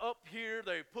 They're up here.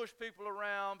 They push people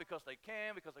around because they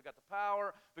can, because they've got the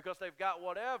power, because they've got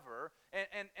whatever.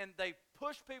 And they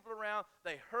push people around.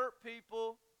 They hurt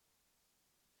people.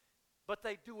 But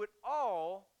they do it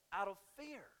all out of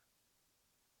fear.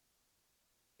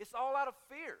 It's all out of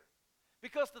fear.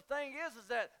 Because the thing is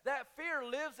that fear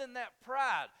lives in that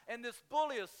pride. And this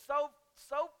bully is so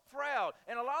proud.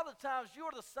 And a lot of the times you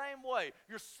are the same way.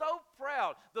 You're so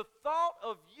proud. The thought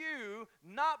of you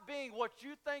not being what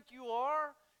you think you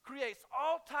are creates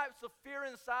all types of fear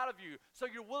inside of you. So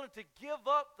you're willing to give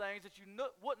up things that you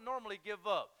wouldn't normally give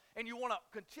up. And you want to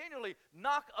continually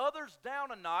knock others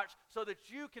down a notch so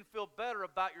that you can feel better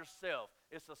about yourself.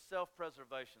 It's a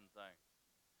self-preservation thing.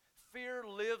 Fear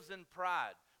lives in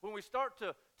pride. When we start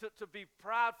to be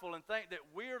prideful and think that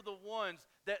we're the ones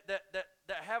that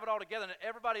have it all together and that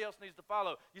everybody else needs to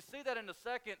follow. You see that in the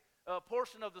second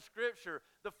portion of the scripture.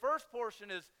 The first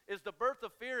portion is the birth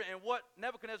of fear, and what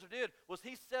Nebuchadnezzar did was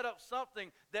he set up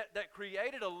something that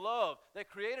created a love, that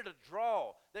created a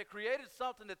draw, that created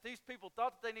something that these people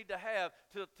thought that they need to have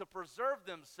to preserve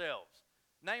themselves,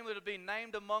 namely to be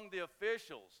named among the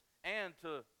officials and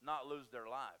to not lose their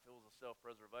life. It was a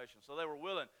self-preservation. So they were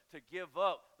willing to give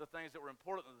up the things that were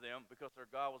important to them because their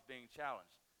God was being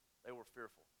challenged. They were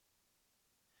fearful.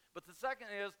 But the second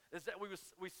is that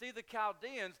we see the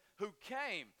Chaldeans who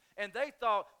came, and they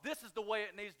thought this is the way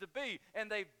it needs to be. And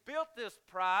they built this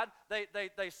pride.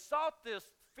 They sought this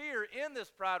fear in this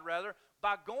pride, rather,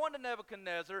 by going to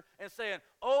Nebuchadnezzar and saying,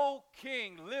 "O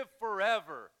king, live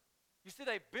forever." You see,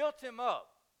 they built him up.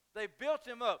 They built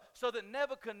him up so that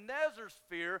Nebuchadnezzar's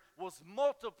fear was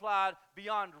multiplied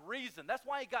beyond reason. That's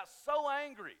why he got so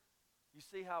angry. You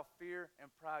see how fear and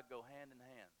pride go hand in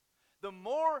hand. The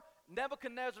more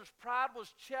Nebuchadnezzar's pride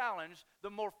was challenged, the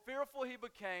more fearful he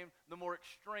became, the more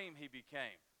extreme he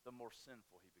became, the more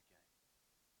sinful he became.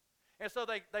 And so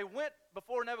they went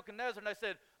before Nebuchadnezzar and they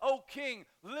said, "O king,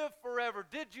 live forever.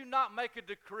 Did you not make a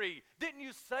decree? Didn't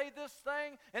you say this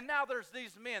thing? And now there's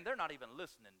these men. They're not even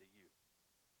listening to you.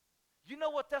 You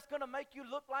know what that's going to make you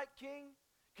look like, king?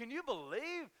 Can you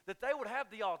believe that they would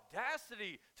have the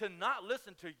audacity to not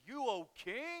listen to you, O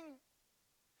king?"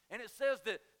 And it says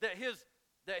that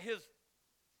his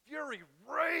fury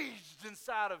raged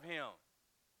inside of him,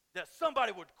 that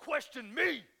somebody would question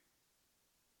me.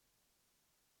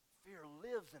 Fear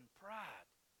lives in pride.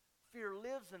 Fear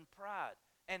lives in pride.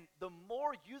 And the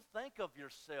more you think of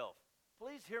yourself,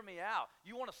 please hear me out.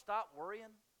 You want to stop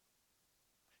worrying?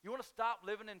 You want to stop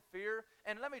living in fear?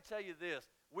 And let me tell you this.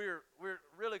 We're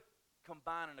really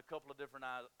combining a couple of different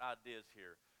ideas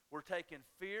here. We're taking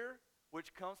fear,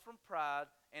 which comes from pride,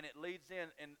 and it leads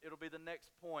in, and it'll be the next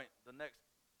point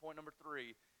number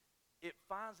 3. It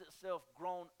finds itself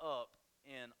grown up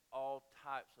in all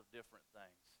types of different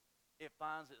things. It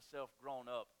finds itself grown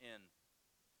up in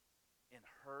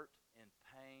hurt, in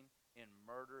pain, in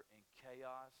murder, in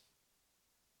chaos.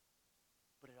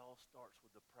 But it all starts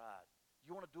with the pride.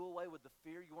 You want to do away with the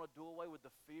fear? You want to do away with the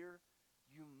fear?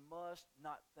 You must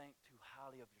not think too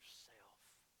highly of yourself.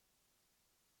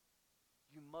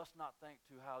 You must not think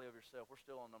too highly of yourself. We're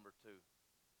still on number 2.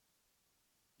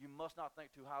 You must not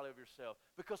think too highly of yourself.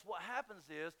 Because what happens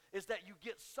is that you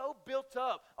get so built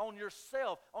up on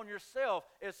yourself.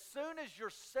 As soon as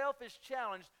yourself is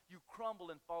challenged, you crumble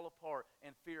and fall apart,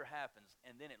 and fear happens,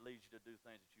 and then it leads you to do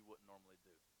things that you wouldn't normally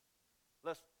do.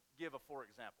 Let's give a for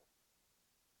example.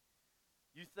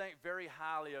 You think very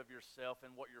highly of yourself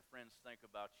and what your friends think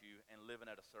about you and living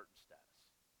at a certain status,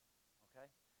 okay?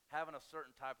 Having a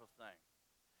certain type of thing.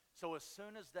 So as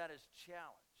soon as that is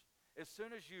challenged, as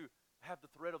soon as you have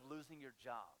the threat of losing your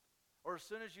job, or as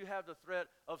soon as you have the threat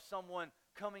of someone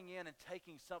coming in and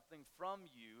taking something from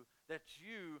you that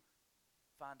you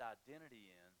find identity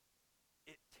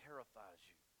in, it terrifies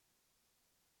you.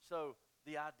 So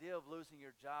the idea of losing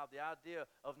your job, the idea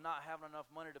of not having enough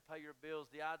money to pay your bills,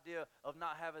 the idea of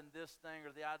not having this thing,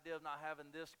 or the idea of not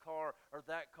having this car or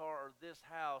this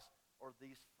house or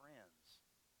these friends,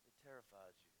 it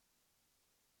terrifies you.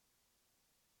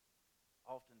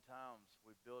 oftentimes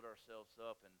we build ourselves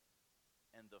up,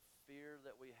 and the fear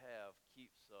that we have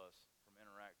keeps us from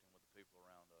interacting with the people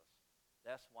around us.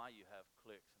 That's why you have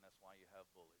cliques, and that's why you have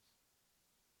bullies.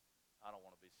 I don't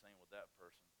want to be seen with that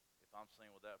person. If I'm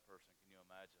seen with that person, can you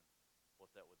imagine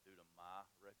what that would do to my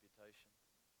reputation?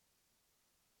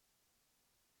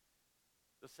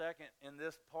 The second in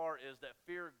this part is that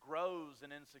fear grows in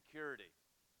insecurity.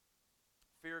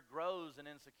 Fear grows in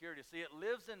insecurity. See, it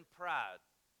lives in pride.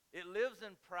 It lives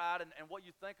in pride and what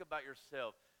you think about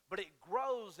yourself. But it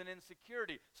grows in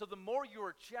insecurity. So the more you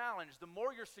are challenged, the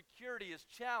more your security is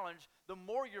challenged, the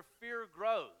more your fear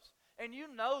grows. And you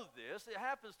know this. It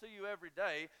happens to you every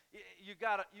day. You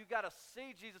gotta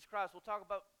see Jesus Christ. We'll talk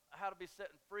about how to be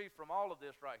setting free from all of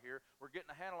this right here. We're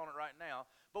getting a handle on it right now.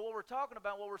 But what we're talking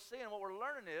about, what we're seeing, what we're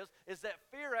learning is that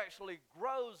fear actually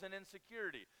grows in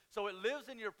insecurity. So it lives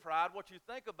in your pride, what you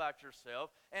think about yourself,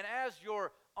 and as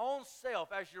your own self,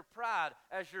 as your pride,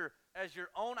 as your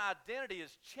own identity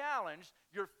is challenged,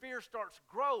 your fear starts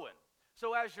growing.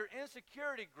 So as your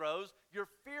insecurity grows, your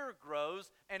fear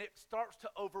grows, and it starts to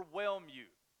overwhelm you.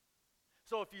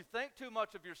 So if you think too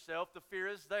much of yourself, the fear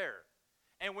is there.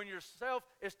 And when yourself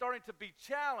is starting to be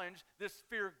challenged, this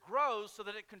fear grows so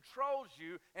that it controls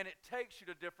you and it takes you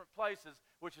to different places,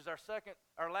 which is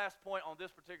our last point on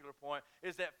this particular point,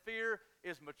 is that fear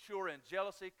is mature in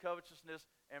jealousy, covetousness,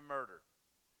 and murder.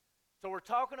 So we're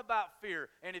talking about fear.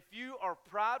 And if you are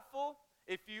prideful,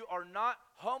 if you are not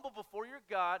humble before your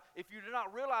God, if you do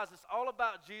not realize it's all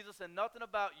about Jesus and nothing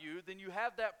about you, then you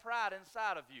have that pride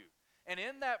inside of you. And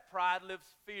in that pride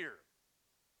lives fear.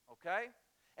 Okay?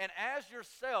 And as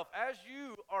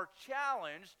you are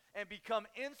challenged and become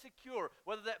insecure,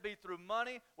 whether that be through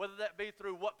money, whether that be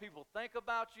through what people think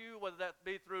about you, whether that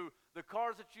be through the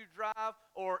cars that you drive,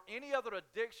 or any other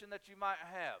addiction that you might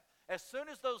have, as soon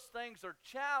as those things are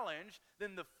challenged,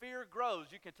 then the fear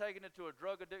grows. You can take it into a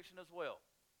drug addiction as well.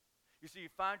 You see, you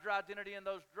find your identity in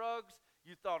those drugs.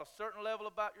 You thought a certain level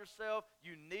about yourself.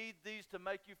 You need these to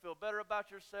make you feel better about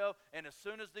yourself. And as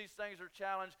soon as these things are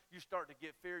challenged, you start to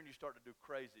get fear and you start to do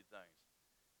crazy things.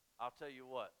 I'll tell you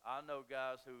what, I know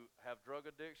guys who have drug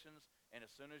addictions, and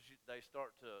as soon as they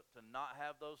start to not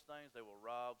have those things, they will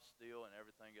rob, steal, and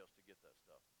everything else to get that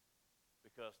stuff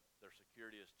because their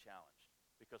security is challenged.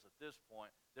 Because at this point,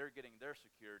 they're getting their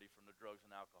security from the drugs and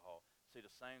alcohol. See,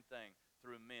 the same thing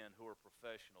through men who are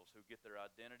professionals, who get their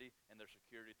identity and their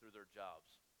security through their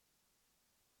jobs.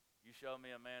 You show me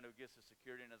a man who gets his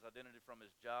security and his identity from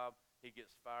his job, he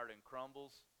gets fired and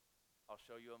crumbles. I'll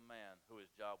show you a man who his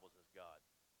job was his God.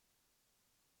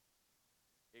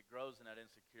 It grows in that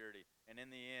insecurity. And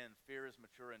in the end, fear is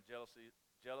mature in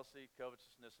jealousy,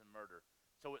 covetousness, and murder.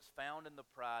 So it's found in the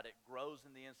pride. It grows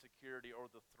in the insecurity or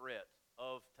the threat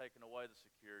of taking away the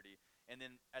security. And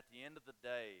then at the end of the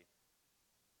day,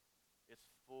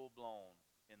 it's full-blown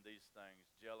in these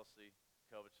things, jealousy,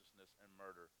 covetousness, and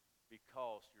murder,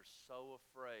 because you're so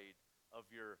afraid of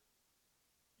your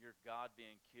God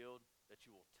being killed that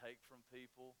you will take from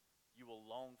people. You will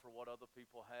long for what other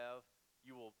people have.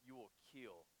 You will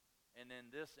kill. And in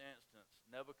this instance,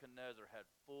 Nebuchadnezzar had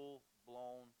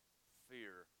full-blown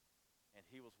fear, and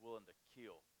he was willing to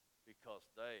kill because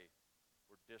they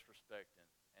were disrespecting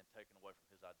and taking away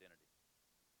from his identity.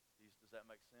 Does that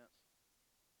make sense?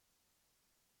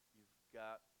 You've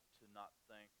got to not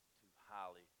think too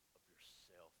highly of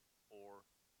yourself, or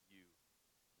you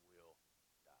will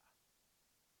die.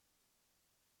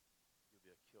 You'll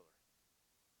be a killer.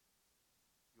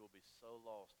 You will be so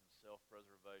lost in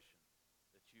self-preservation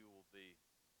that you will be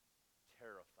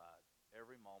terrified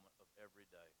every moment of every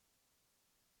day.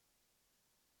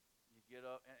 You get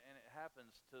up, and it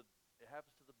happens to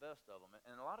the best of them.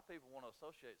 And a lot of people want to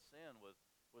associate sin with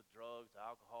drugs,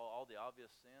 alcohol, all the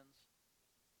obvious sins.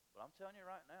 But I'm telling you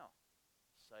right now,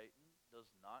 Satan does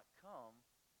not come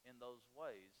in those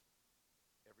ways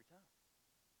every time.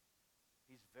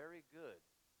 He's very good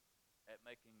at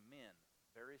making men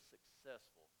very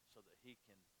successful so that he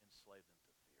can enslave them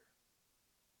to fear.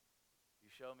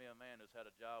 You show me a man who's had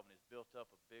a job and he's built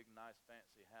up a big, nice,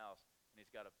 fancy house, and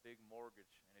he's got a big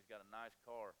mortgage, and he's got a nice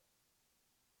car.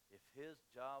 If his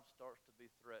job starts to be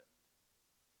threatened,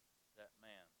 that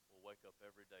man will wake up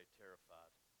every day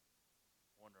terrified,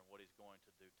 wondering what he's going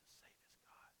to do to save his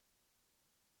God.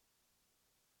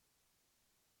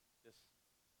 This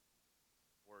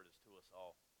word is to us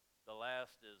all. The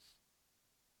last is,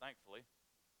 thankfully,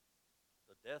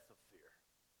 the death of fear.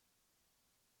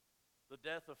 The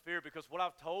death of fear, because what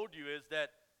I've told you is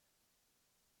that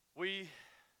we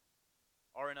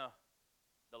are in a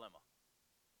dilemma.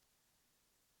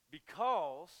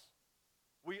 Because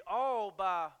we all,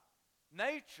 by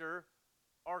nature,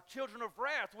 are children of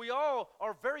wrath. We all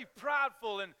are very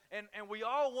prideful, and we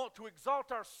all want to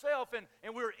exalt ourselves,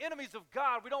 and we're enemies of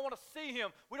God. We don't want to see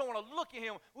him. We don't want to look at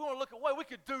him. We want to look away. We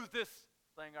could do this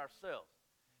thing ourselves.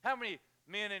 How many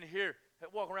men in here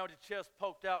walk around with your chest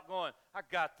poked out going, I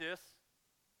got this.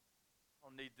 I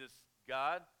don't need this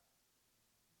God.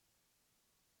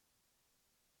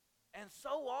 And so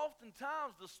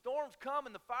oftentimes the storms come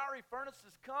and the fiery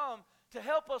furnaces come to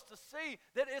help us to see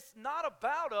that it's not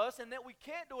about us and that we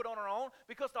can't do it on our own,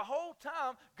 because the whole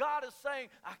time God is saying,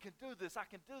 I can do this, I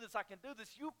can do this, I can do this.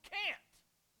 You can't.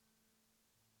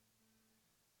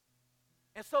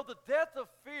 And so the death of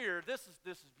fear, this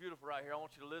is beautiful right here. I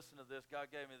want you to listen to this. God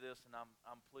gave me this, and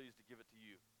I'm pleased to give it to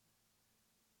you.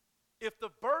 If the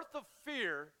birth of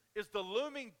fear is the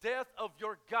looming death of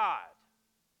your God,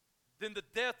 then the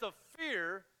death of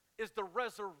fear is the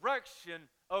resurrection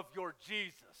of your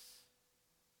Jesus.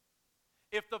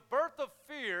 If the birth of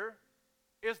fear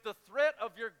is the threat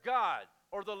of your God,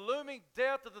 or the looming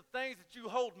death of the things that you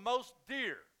hold most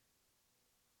dear,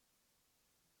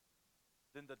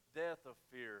 then the death of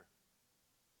fear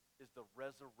is the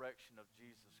resurrection of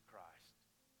Jesus Christ.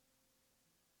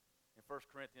 In 1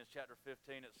 Corinthians chapter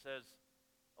 15, it says,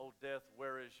 O death,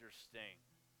 where is your sting?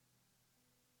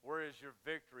 Where is your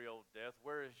victory, O death?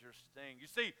 Where is your sting? You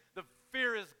see, the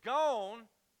fear is gone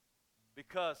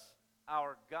because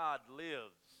our God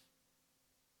lives.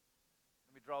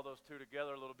 Let me draw those two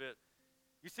together a little bit.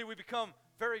 You see, we become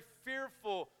very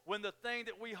fearful when the thing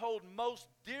that we hold most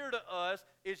dear to us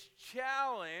is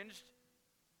challenged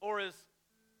or is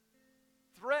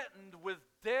threatened with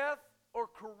death or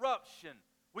corruption.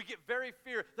 We get very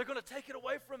fear. They're going to take it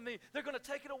away from me. They're going to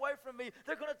take it away from me.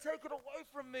 They're going to take it away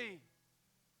from me.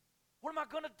 What am I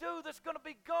going to do that's going to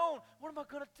be gone? What am I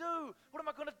going to do? What am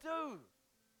I going to do?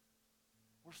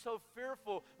 We're so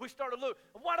fearful. We start to look,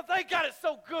 why do they got it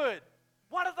so good?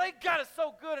 Why do they got it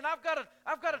so good? And I've got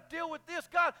to deal with this.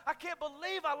 God, I can't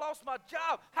believe I lost my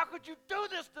job. How could you do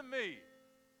this to me?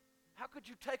 How could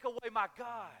you take away my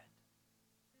God?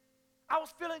 I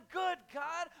was feeling good,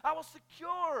 God. I was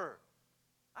secure.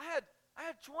 I had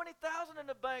 $20,000 in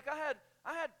the bank. I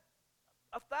had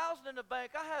 $1,000 in the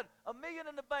bank. I had $1 million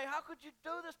in the bank. How could you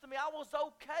do this to me? I was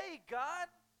okay, God.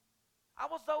 I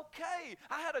was okay.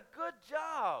 I had a good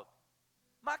job.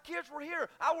 My kids were here.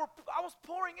 I was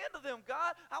pouring into them,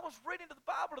 God. I was reading the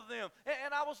Bible to them,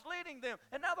 and I was leading them.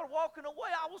 And now they're walking away.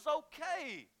 I was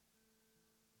okay.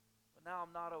 But now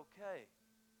I'm not okay.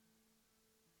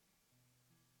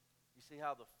 You see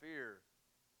how the fear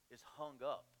is hung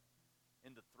up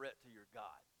in the threat to your God.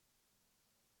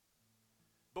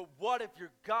 But what if your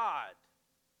God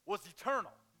was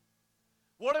eternal?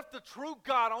 What if the true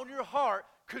God on your heart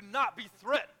could not be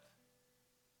threatened?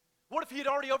 What if he had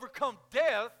already overcome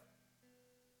death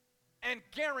and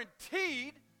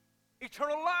guaranteed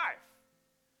eternal life?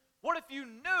 What if you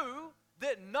knew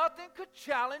that nothing could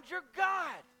challenge your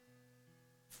God?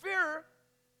 Fear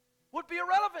would be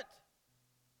irrelevant.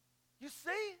 You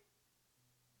see,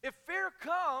 if fear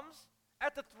comes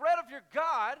at the threat of your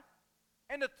God,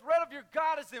 and the threat of your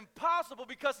God is impossible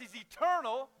because he's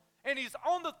eternal, and he's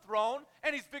on the throne,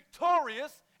 and he's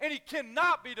victorious, and he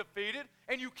cannot be defeated,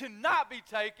 and you cannot be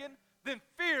taken, then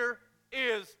fear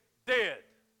is dead.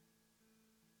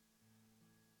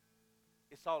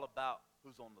 It's all about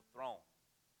who's on the throne.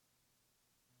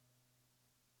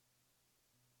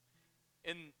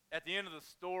 At the end of the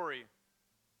story,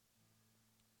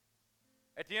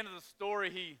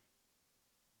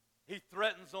 he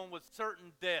threatens them with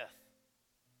certain death.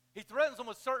 He threatens them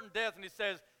with certain death, and he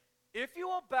says, if you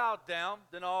will bow down,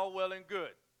 then all well and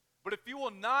good. But if you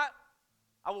will not,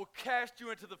 I will cast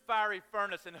you into the fiery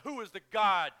furnace. And who is the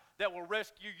God that will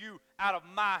rescue you out of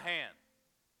my hand?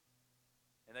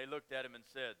 And they looked at him and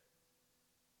said,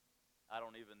 I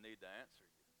don't even need to answer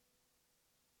you.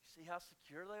 You see how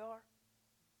secure they are?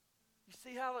 You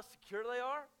see how secure they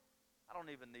are? I don't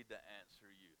even need to answer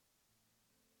you.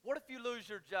 What if you lose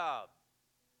your job?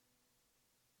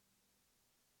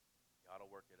 God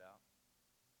will work it out.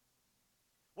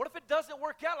 What if it doesn't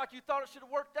work out like you thought it should have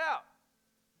worked out?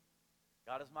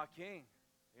 God is my king.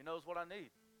 He knows what I need.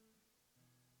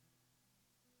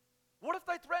 What if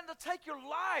they threaten to take your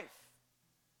life?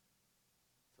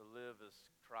 To live as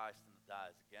Christ and to die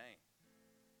as gain.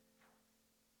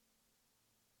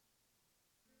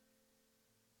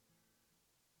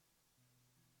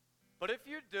 But if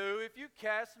you do, if you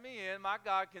cast me in, my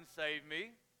God can save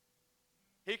me.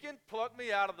 He can pluck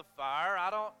me out of the fire.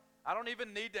 I don't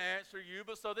even need to answer you,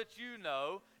 but so that you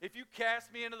know, if you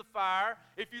cast me into the fire,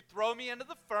 if you throw me into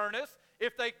the furnace,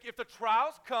 if the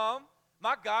trials come,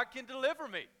 my God can deliver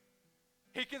me.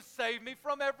 He can save me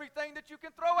from everything that you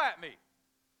can throw at me.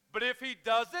 But if he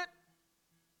doesn't,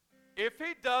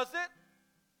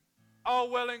 all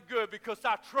well and good, because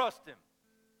I trust him.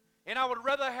 And I would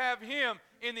rather have him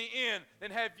in the end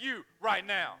than have you right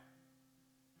now.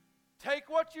 Take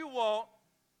what you want.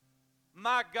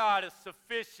 My God is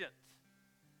sufficient.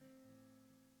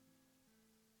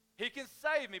 He can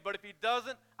save me, but if he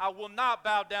doesn't, I will not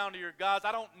bow down to your gods.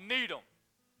 I don't need them.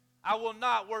 I will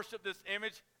not worship this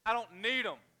image. I don't need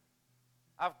them.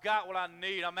 I've got what I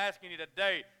need. I'm asking you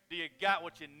today, do you got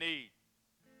what you need?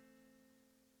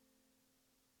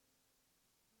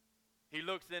 He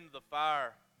looks into the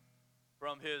fire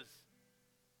from his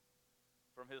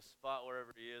spot,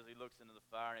 wherever he is. He looks into the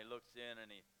fire, and he looks in,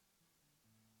 and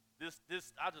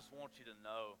I just want you to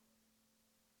know,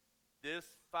 this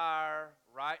fire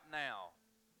right now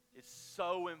is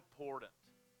so important.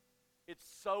 It's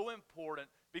so important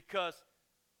because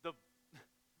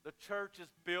the church is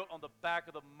built on the back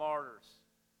of the martyrs.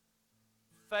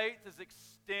 Faith is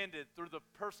extended through the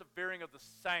persevering of the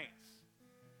saints.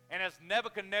 And as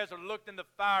Nebuchadnezzar looked in the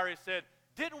fire, he said,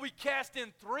 didn't we cast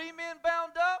in 3 men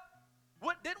bound up?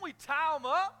 Didn't we tie them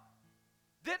up?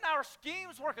 Didn't our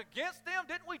schemes work against them?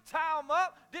 Didn't we tie them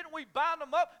up? Didn't we bind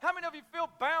them up? How many of you feel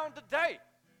bound today?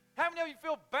 How many of you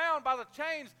feel bound by the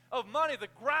chains of money, the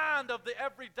grind of the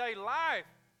everyday life?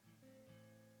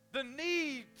 The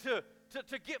need to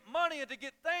get money and to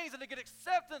get things and to get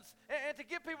acceptance and to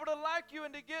get people to like you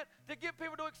and to get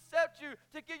people to accept you,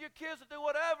 to get your kids to do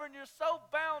whatever, and you're so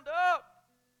bound up.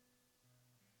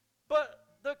 But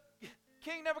the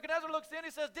King Nebuchadnezzar looks in,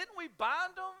 he says, didn't we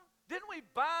bind them? Didn't we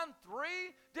bind 3?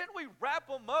 Didn't we wrap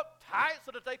them up tight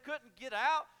so that they couldn't get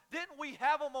out? Didn't we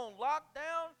have them on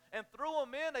lockdown and threw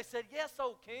them in? They said, yes,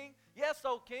 O king. Yes,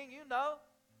 O king, you know.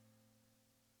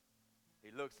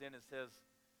 He looks in and says,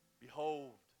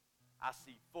 behold, I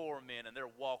see 4 men, and they're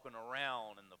walking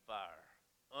around in the fire,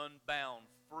 unbound,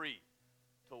 free,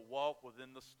 to walk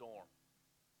within the storm,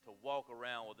 to walk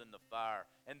around within the fire.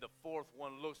 And the 4th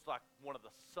one looks like one of the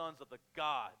sons of the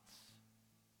gods.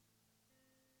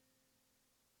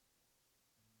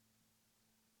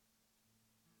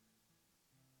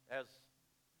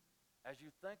 As you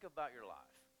think about your life,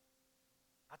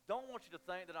 I don't want you to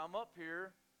think that I'm up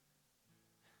here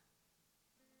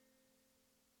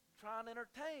trying to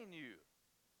entertain you.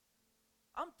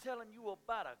 I'm telling you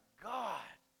about a God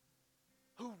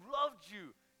who loved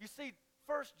you. You see,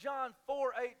 1 John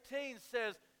 4:18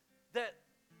 says that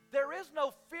there is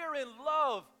no fear in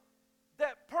love,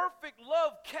 that perfect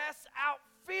love casts out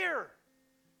fear.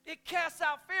 It casts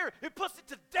out fear. It puts it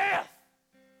to death.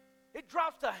 It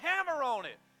drops the hammer on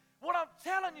it. What I'm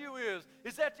telling you is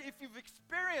that if you've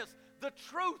experienced the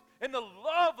truth and the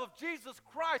love of Jesus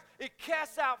Christ, it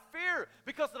casts out fear,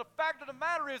 because the fact of the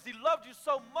matter is he loved you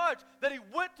so much that he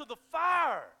went to the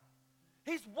fire.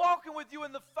 He's walking with you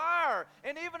in the fire,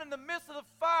 and even in the midst of the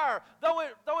fire, though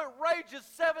it rages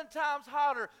 7 times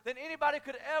hotter than anybody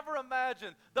could ever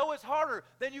imagine, though it's harder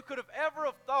than you could have ever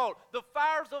have thought, the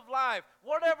fires of life,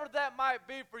 whatever that might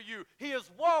be for you, he is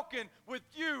walking with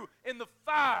you in the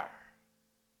fire.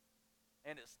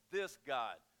 And it's this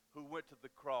God who went to the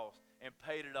cross and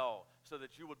paid it all so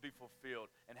that you would be fulfilled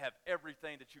and have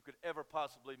everything that you could ever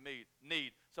possibly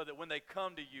need, so that when they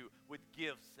come to you with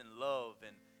gifts and love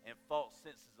and false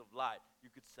senses of light, you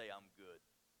could say, I'm good.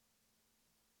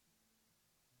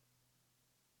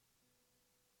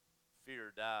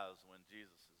 Fear dies when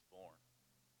Jesus is born.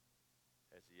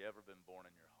 Has he ever been born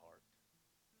in your heart?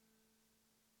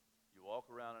 You walk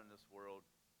around in this world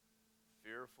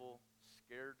fearful,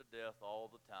 scared to death all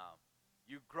the time.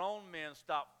 You grown men,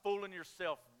 stop fooling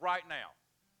yourself right now.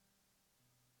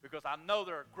 Because I know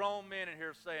there are grown men in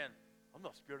here saying, I'm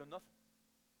not scared of nothing.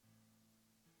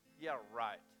 Yeah,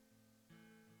 right.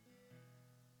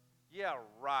 Yeah,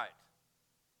 right.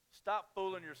 Stop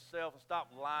fooling yourself and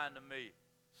stop lying to me.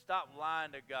 Stop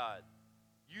lying to God.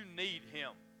 You need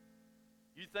him.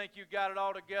 You think you got it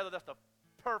all together? That's the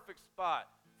perfect spot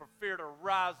for fear to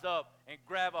rise up and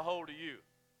grab a hold of you.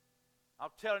 I'm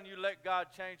telling you, let God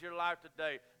change your life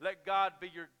today. Let God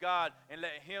be your God and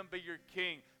let him be your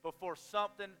king before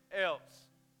something else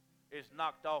is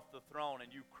knocked off the throne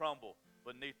and you crumble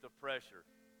beneath the pressure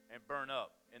and burn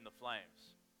up in the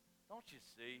flames. Don't you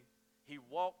see? He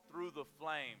walked through the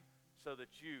flame so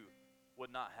that you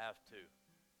would not have to.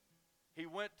 He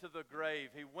went to the grave.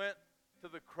 He went to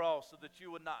the cross so that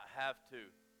you would not have to.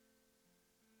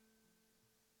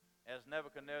 As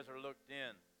Nebuchadnezzar looked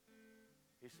in,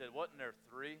 he said, wasn't there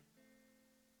 3?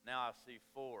 Now I see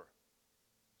 4.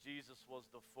 Jesus was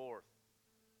the 4th.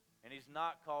 And he's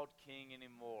not called king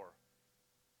anymore.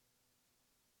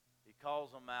 He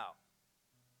calls him out.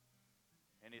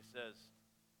 And he says,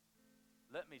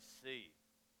 let me see.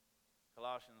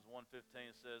 Colossians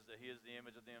 1:15 says that he is the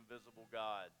image of the invisible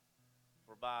God.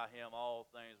 For by him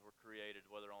all things were created,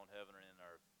 whether on heaven or in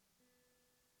earth.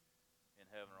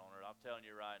 In heaven or on earth. I'm telling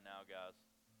you right now, guys.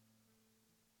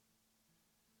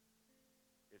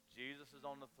 If Jesus is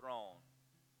on the throne,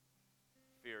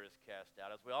 fear is cast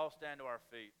out. As we all stand to our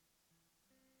feet,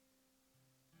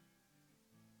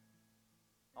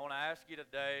 I want to ask you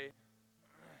today,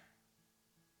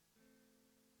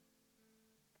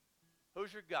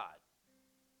 who's your God?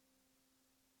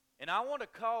 And I want to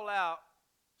call out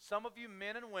some of you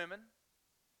men and women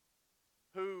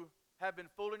who have been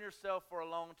fooling yourself for a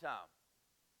long time.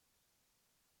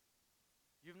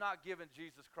 You've not given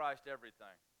Jesus Christ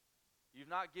everything. You've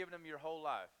not given him your whole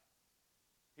life.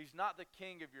 He's not the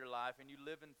king of your life, and you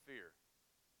live in fear.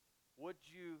 Would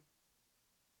you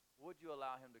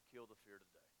allow him to kill the fear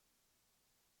today?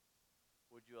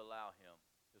 Would you allow him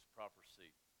his proper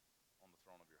seat on the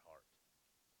throne of your heart?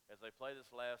 As they play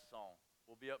this last song,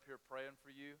 we'll be up here praying for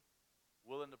you,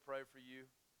 willing to pray for you,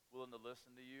 willing to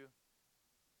listen to you.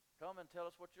 Come and tell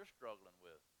us what you're struggling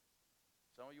with.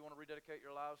 Some of you want to rededicate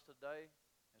your lives today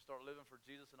and start living for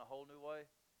Jesus in a whole new way.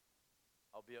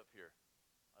 I'll be up here.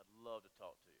 I'd love to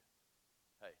talk to you.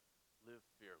 Hey, live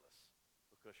fearless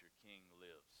because your King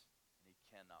lives and he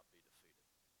cannot be defeated.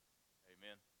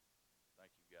 Amen.